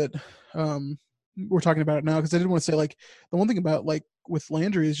glad that we're talking about it now because I didn't want to say like the one thing about like with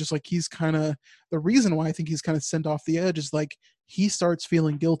Landry is just like he's kind of the reason why I think he's kind of sent off the edge is like he starts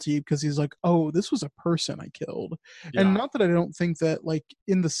feeling guilty because he's like, oh, this was a person I killed. Yeah. And not that I don't think that like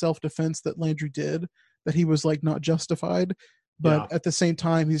in the self-defense that Landry did that he was like not justified, but at the same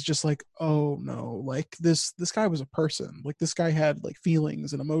time he's just like, oh no, like this guy was a person, like this guy had like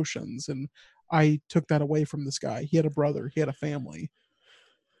feelings and emotions, and I took that away from this guy. He had a brother, he had a family.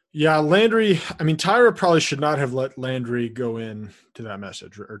 Yeah, Landry, I mean, Tyra probably should not have let Landry go in to that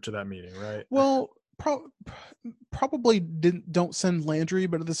message or to that meeting, right? Well, probably don't send Landry,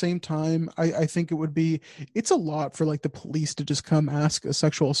 but at the same time, I think it's a lot for like the police to just come ask a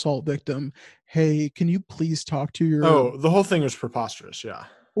sexual assault victim, hey, can you please talk to your the whole thing was preposterous. Yeah.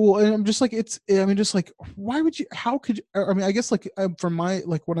 Well, and I'm just like, why would you, how could you, I mean, I guess like from my,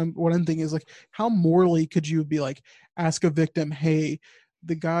 like what I'm thinking is like, how morally could you be like, ask a victim, hey,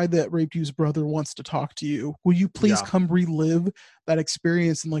 the guy that raped you's brother wants to talk to you. Will you please come relive that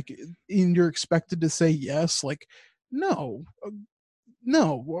experience? And like, you're expected to say yes. Like, no,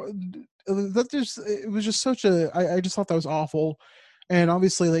 that just, it was just such I just thought that was awful. And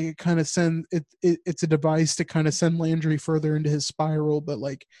obviously, like, it kind of it's a device to kind of send Landry further into his spiral. But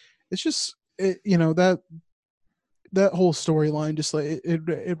like, it's just, that whole storyline just like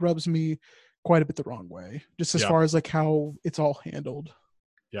it rubs me quite a bit the wrong way. Just as far as like how it's all handled.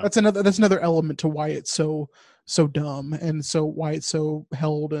 Yeah, that's another element to why it's so dumb, and so why it's so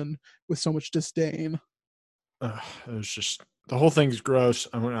held and with so much disdain. It was just, the whole thing's gross.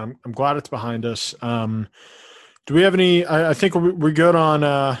 I'm glad it's behind us. Do we have any? I think we're good on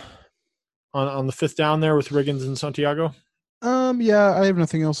the fifth down there with Riggins and Santiago. Yeah, I have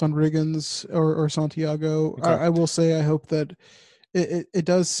nothing else on Riggins or Santiago. Okay. I will say I hope that it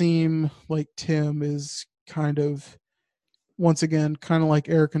does seem like Tim is kind of, once again, kind of like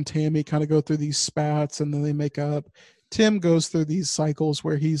Eric and Tammy kind of go through these spats and then they make up. Tim goes through these cycles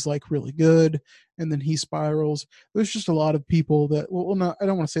where he's like really good and then he spirals. There's just a lot of people that, I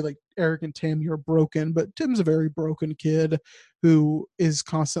don't want to say like Eric and Tammy are broken, but Tim's a very broken kid who is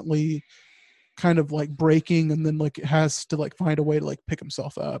constantly kind of like breaking and then like has to like find a way to like pick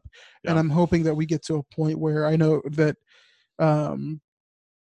himself up. Yeah. And I'm hoping that we get to a point where, I know that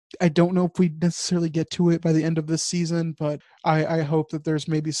I don't know if we necessarily get to it by the end of this season, but I hope that there's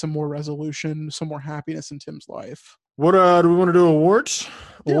maybe some more resolution, some more happiness in Tim's life. What do we want to do? Awards,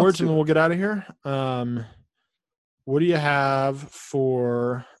 and then we'll get out of here. What do you have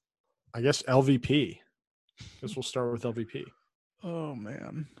for, I guess, LVP? I guess we'll start with LVP. Oh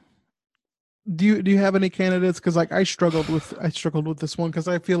man, do you have any candidates? Because like I struggled with this one because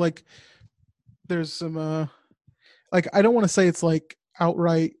I feel like there's some like, I don't want to say it's like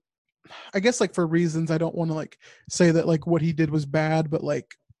outright, I guess like for reasons I don't want to like say that like what he did was bad, but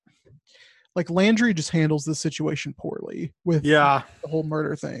like Landry just handles this situation poorly with the whole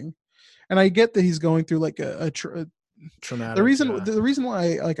murder thing. And I get that he's going through like a traumatic. The reason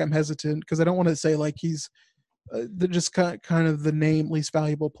why I'm hesitant, because I don't want to say like he's just kind of the name least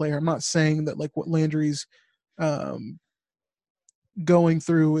valuable player. I'm not saying that like what Landry's going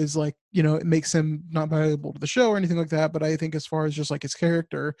through is like, it makes him not valuable to the show or anything like that. But I think as far as just like his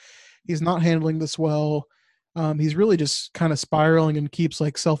character, he's not handling this well. He's really just kind of spiraling and keeps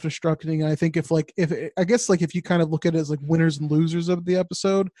like self-destructing. And I think if you kind of look at it as like winners and losers of the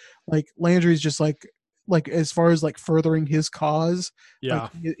episode, like Landry's just like as far as like furthering his cause,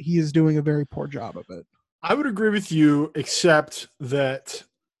 like he is doing a very poor job of it. I would agree with you, except that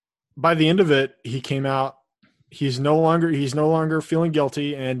by the end of it, he came out, he's no longer feeling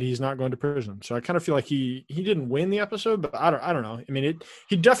guilty and he's not going to prison. So I kind of feel like he didn't win the episode, but I don't know. I mean,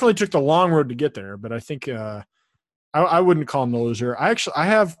 he definitely took the long road to get there, but I think I wouldn't call him the loser. I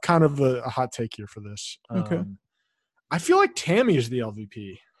have kind of a hot take here for this. Okay. I feel like Tammy is the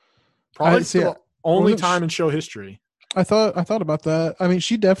LVP. Probably the only time in show history. I thought about that. I mean,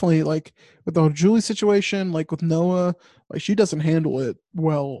 she definitely, like, with the whole Julie situation, like with Noah, like she doesn't handle it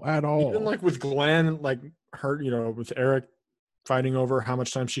well at all. Even like with Glenn, like her, with Eric fighting over how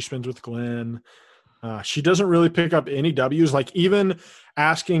much time she spends with Glenn. She doesn't really pick up any W's. Like even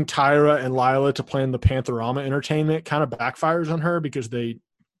asking Tyra and Lila to plan the Pantherama entertainment kind of backfires on her because they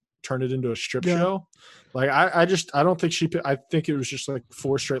turned it into a strip show. Like I don't think I think it was just like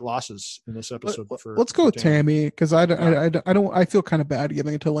 4 straight losses in this episode. Let's go with Tammy because I feel kind of bad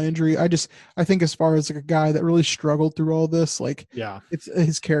giving it to Landry. I think as far as like a guy that really struggled through all this, like it's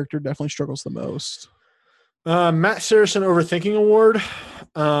his character definitely struggles the most. Matt Saracen Overthinking Award.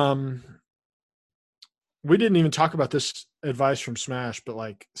 We didn't even talk about this advice from Smash, but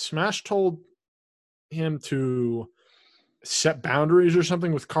like Smash told him to set boundaries or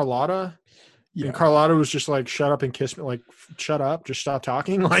something with Carlotta. Yeah. And Carlotta was just like, shut up and kiss me. Like, shut up, just stop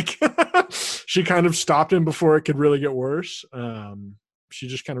talking. Like she kind of stopped him before it could really get worse. She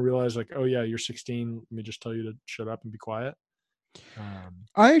just kind of realized like, oh yeah, you're 16. Let me just tell you to shut up and be quiet.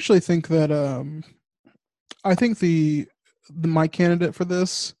 I actually think that I think my candidate for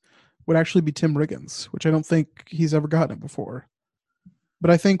this would actually be Tim Riggins, which I don't think he's ever gotten it before.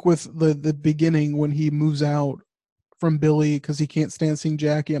 But I think with the beginning when he moves out from Billy because he can't stand seeing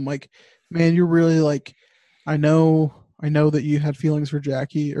Jackie, I'm like, man, you're really like, I know I know that you had feelings for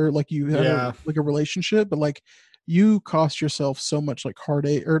Jackie, or like you had like a relationship, but like you cost yourself so much like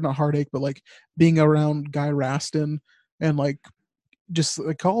heartache, or not heartache, but like being around Guy Raston and like just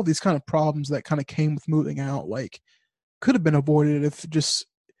like all these kind of problems that kind of came with moving out, like could have been avoided if just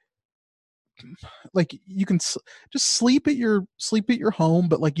like you can just sleep at your home,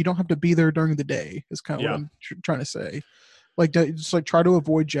 but like you don't have to be there during the day is kind of what I'm trying to say. Like just like try to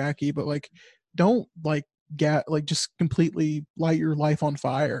avoid Jackie, but like don't like just completely light your life on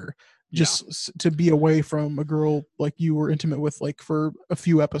fire just to be away from a girl like you were intimate with like for a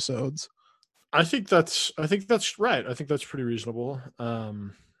few episodes. I think that's right. I think that's pretty reasonable.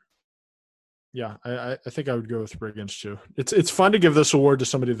 Yeah, I think I would go with Riggins too. It's fun to give this award to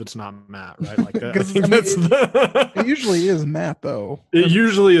somebody that's not Matt, right? Like that. It usually is Matt though. It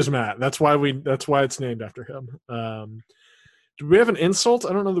usually is Matt. That's why it's named after him. Do we have an insult?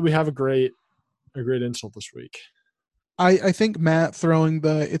 I don't know that we have a great insult this week. I think Matt throwing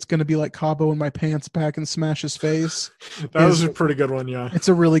it's going to be like Cabo in my pants back and smash his face. That was a pretty good one, yeah. It's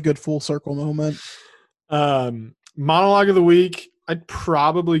a really good full circle moment. Monologue of the week. I'd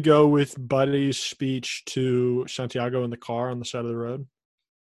probably go with Buddy's speech to Santiago in the car on the side of the road.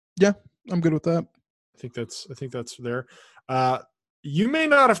 Yeah, I'm good with that. I think that's there. You may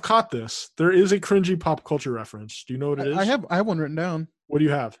not have caught this. There is a cringy pop culture reference. Do you know what it is? I have one written down. What do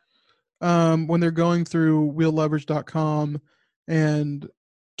you have? When they're going through wheelleverage.com and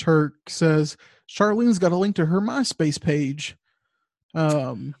Turk says Charlene's got a link to her MySpace page.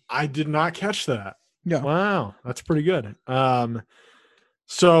 I did not catch that. Yeah. Wow, that's pretty good.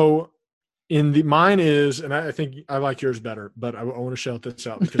 So mine is, and I think I like yours better, but I want to shout this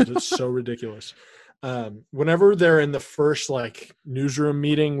out because it's so ridiculous. Whenever they're in the first like newsroom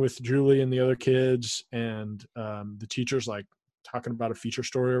meeting with Julie and the other kids, and the teacher's like talking about a feature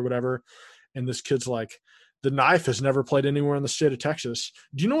story or whatever, and this kid's like, the knife has never played anywhere in the state of Texas.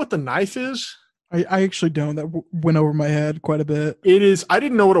 Do you know what the knife is? I actually don't. That went over my head quite a bit. It is. I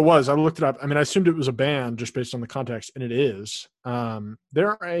didn't know what it was. I looked it up. I mean, I assumed it was a band just based on the context, and it is.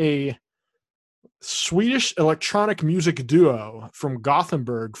 They're a Swedish electronic music duo from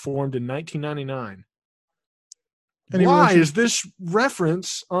Gothenburg formed in 1999. Why is this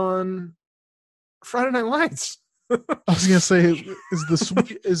reference on Friday Night Lights? I was gonna say,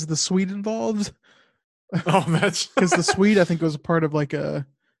 is the Swede involved? Oh, that's because the Swede I think was a part of like a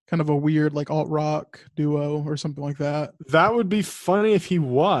kind of a weird like alt rock duo or something like that. That would be funny if he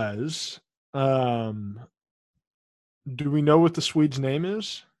was. Do we know what the Swede's name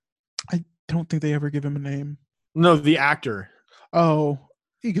is? I don't think they ever give him a name. No, the actor. Oh,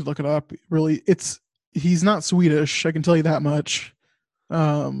 you could look it up. Really, he's not Swedish. I can tell you that much.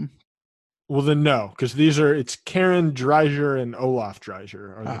 Well, then no, because it's Karen Dreiser and Olaf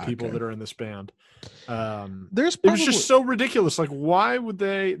Dreiser are the people that are in this band. It was just so ridiculous. Like, why would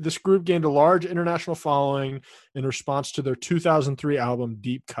this group gained a large international following in response to their 2003 album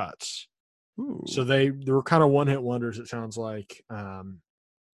Deep Cuts. Ooh. So they were kind of one-hit wonders, it sounds like. And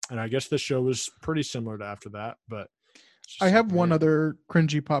I guess this show was pretty similar to after that, but I have one other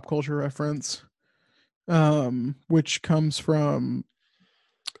cringy pop culture reference, which comes from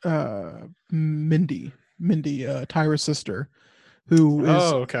Mindy, Tyra's sister, who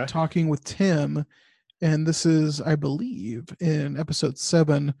is talking with Tim, and this is, I believe, in episode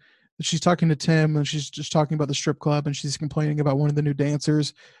 7. She's talking to Tim, and she's just talking about the strip club, and she's complaining about one of the new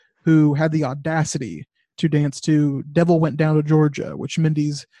dancers who had the audacity to dance to "Devil Went Down to Georgia," which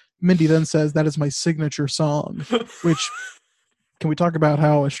Mindy then says that is my signature song. Which, can we talk about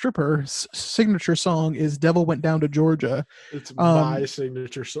how a stripper's signature song is "Devil Went Down to Georgia"? It's my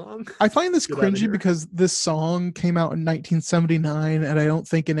signature song. I find this cringy because this song came out in 1979, and I don't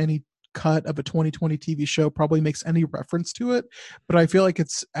think in any cut of a 2020 TV show probably makes any reference to it. But I feel like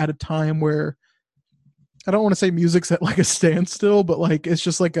it's at a time where I don't want to say music's at like a standstill, but like it's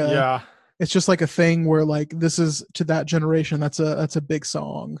just like it's just like a thing where like this is to that generation. That's a big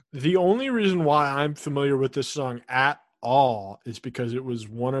song. The only reason why I'm familiar with this song at all is because it was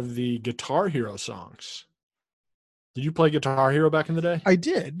one of the Guitar Hero songs. Did you play Guitar Hero back in the day? I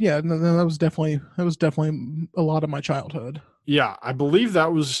did. Yeah, no, that was definitely a lot of my childhood. Yeah, I believe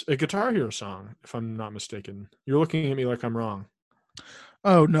that was a Guitar Hero song, if I'm not mistaken. You're looking at me like I'm wrong.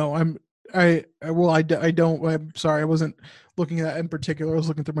 Oh no, I don't. I'm sorry, I wasn't looking at that in particular. I was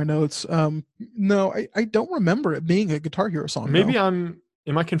looking through my notes. No, I don't remember it being a Guitar Hero song. Maybe am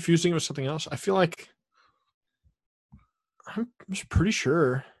I confusing it with something else? I feel like I'm just pretty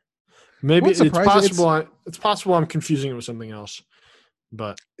sure. Maybe it's possible. It's possible I'm confusing it with something else,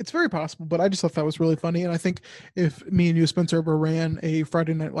 but it's very possible. But I just thought that was really funny, and I think if me and you, Spencer, ever ran a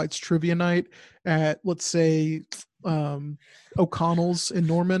Friday Night Lights trivia night at, let's say, O'Connell's in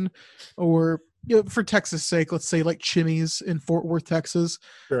Norman, or for Texas' sake, let's say like Chimmy's in Fort Worth, Texas.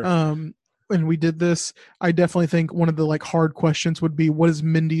 Sure. And we did this. I definitely think one of the like hard questions would be, what is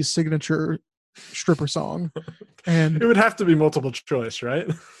Mindy's signature stripper song? And it would have to be multiple choice,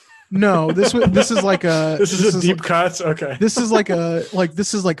 right? no, this is like a this is a deep cut. Okay. This is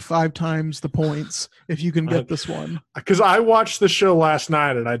like 5 times the points if you can get this one. Because I watched the show last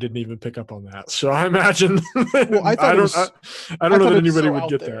night and I didn't even pick up on that. So I imagine Well, I don't know that anybody would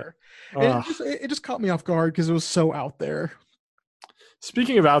get there. It just caught me off guard because it was so out there.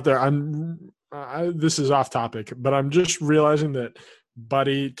 Speaking of out there, this is off topic, but I'm just realizing that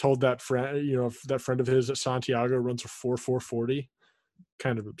Buddy told that friend, that friend of his at Santiago runs a 4.40.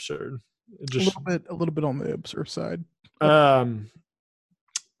 Kind of absurd. Just a little bit on the absurd side. Who's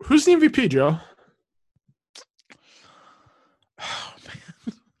the MVP, Joe? Oh, man.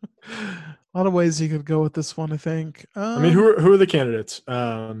 A lot of ways you could go with this one, I think. I mean, who are the candidates?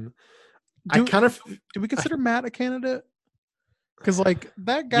 Do we consider Matt a candidate? Because like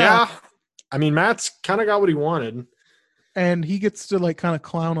that guy, yeah. I mean, Matt's kind of got what he wanted, and he gets to like kind of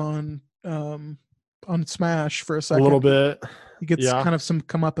clown on Smash for a second. A little bit. He gets kind of some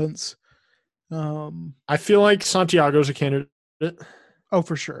comeuppance. I feel like Santiago's a candidate. Oh,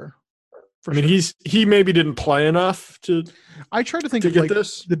 for sure. I mean, he maybe didn't play enough to. I try to think of like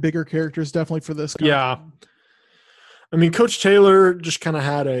the bigger characters definitely for this. Yeah. I mean, Coach Taylor just kind of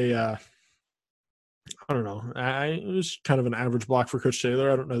had a. I don't know. It was kind of an average block for Coach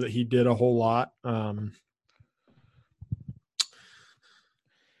Taylor. I don't know that he did a whole lot. I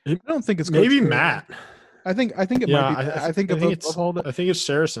don't think it's maybe Coach Matt. I think it might be. I think it's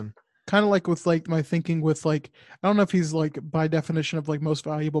Saracen. Kind of like with like my thinking with like, I don't know if he's like by definition of like most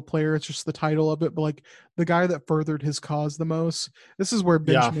valuable player. It's just the title of it, but like the guy that furthered his cause the most. This is where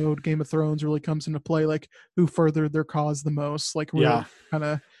bench mode Game of Thrones really comes into play. Like who furthered their cause the most. Like really kind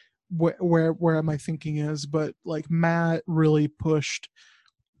of where my thinking is. But like Matt really pushed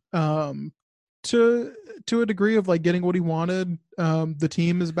to a degree of like getting what he wanted. The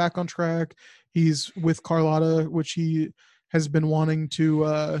team is back on track. He's with Carlotta, which he has been wanting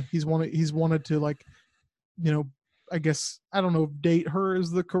to he's wanted to like, I guess, I don't know if date her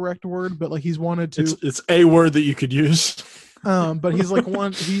is the correct word, but like he's wanted to. It's a word that you could use. But he's like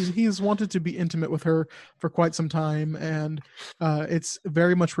he's wanted to be intimate with her for quite some time, and it's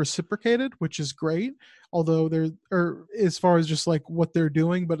very much reciprocated, which is great. Although as far as just like what they're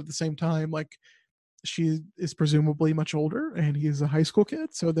doing, but at the same time, like she is presumably much older and he's a high school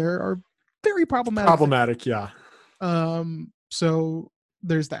kid, so there are very problematic. Yeah. So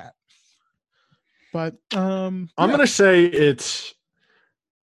there's that. But I'm gonna say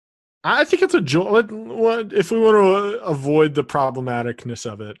I think it's a joy. If we want to avoid the problematicness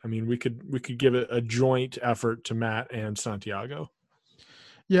of it, I mean, we could give it a joint effort to Matt and Santiago.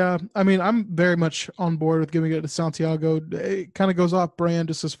 Yeah, I mean, I'm very much on board with giving it to Santiago. It kind of goes off brand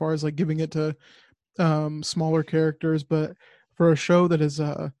just as far as like giving it to smaller characters, but for a show that has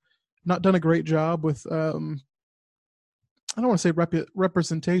not done a great job with I don't want to say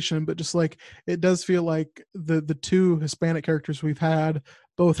representation, but just like it does feel like the 2 Hispanic characters we've had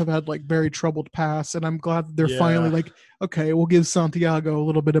both have had like very troubled past, and I'm glad that they're finally like, okay, we'll give Santiago a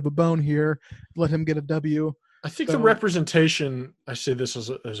little bit of a bone here, let him get a W. I think the representation, I say this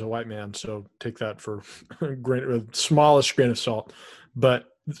as a white man, so take that for smallest grain of salt, but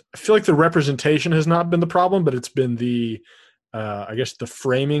I feel like the representation has not been the problem, but it's been the I guess the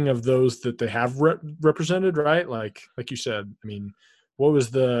framing of those that they have represented, right? Like you said, I mean, what was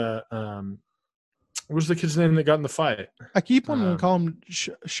the kid's name that got in the fight? I keep wanting to call him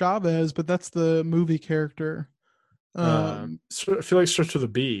Chavez, but that's the movie character. So I feel like it starts with a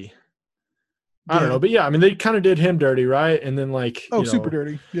B. I don't know, but yeah, I mean, they kind of did him dirty, right? And then like, super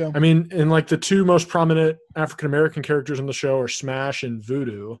dirty. Yeah. I mean, and like the 2 most prominent African-American characters in the show are Smash and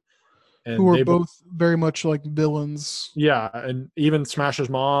Voodoo. And who are both very much like villains. Yeah, and even Smash's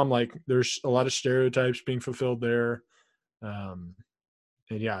mom, like there's a lot of stereotypes being fulfilled there. And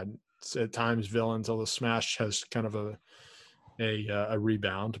yeah, it's at times villains, although Smash has kind of a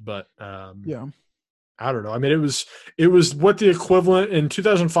rebound. But yeah. I don't know. I mean, it was what the equivalent in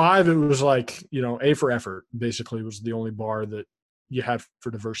 2005. It was like, A for effort basically was the only bar that you had for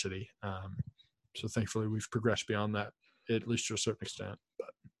diversity. So thankfully we've progressed beyond that, at least to a certain extent. But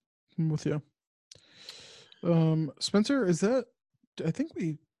I'm with you. Spencer, is that? I think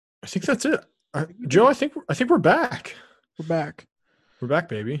that's it. Joe, I think we're back. We're back. We're back,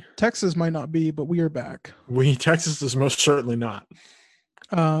 baby. Texas might not be, but we are back. Texas is most certainly not.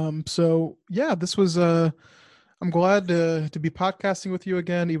 So yeah, this was a I'm glad to be podcasting with you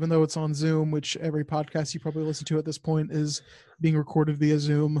again, even though it's on Zoom, which every podcast you probably listen to at this point is being recorded via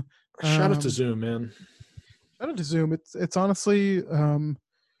Zoom. Shout out to Zoom, man. Shout out to Zoom. It's honestly a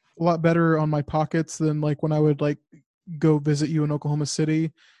lot better on my pockets than like when I would like go visit you in Oklahoma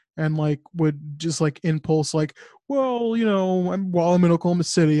City and like would just like impulse like, well, you know, while I'm in Oklahoma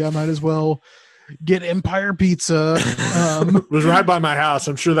City, I might as well get Empire Pizza. It was right by my house.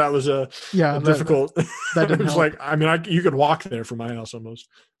 I'm sure that was difficult. That didn't it was help. like, I mean, you could walk there from my house almost.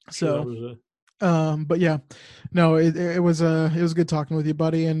 But yeah, no, it was good talking with you,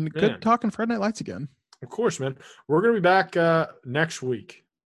 buddy, and good talking Friday Night Lights again. Of course, man. We're gonna be back next week.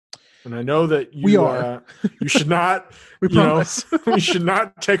 And I know that we are. You should not. We promise. We should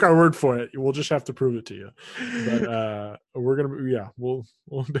not take our word for it. We'll just have to prove it to you. But we're gonna. Yeah, we'll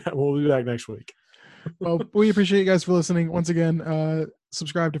be back next week. Well, we appreciate you guys for listening. Once again,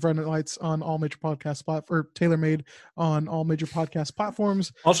 subscribe to Friday Night Lights on all major podcast or TaylorMade on all major podcast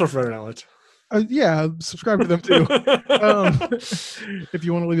platforms. Also, Friday Night Lights. Yeah, subscribe to them too. If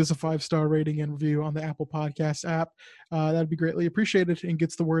you want to leave us a 5-star rating and review on the Apple Podcast app, that'd be greatly appreciated and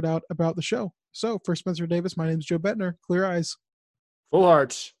gets the word out about the show. So for Spencer Davis, my name is Joe Bettner. Clear eyes. Full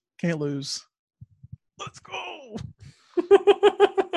hearts. Can't lose. Let's go.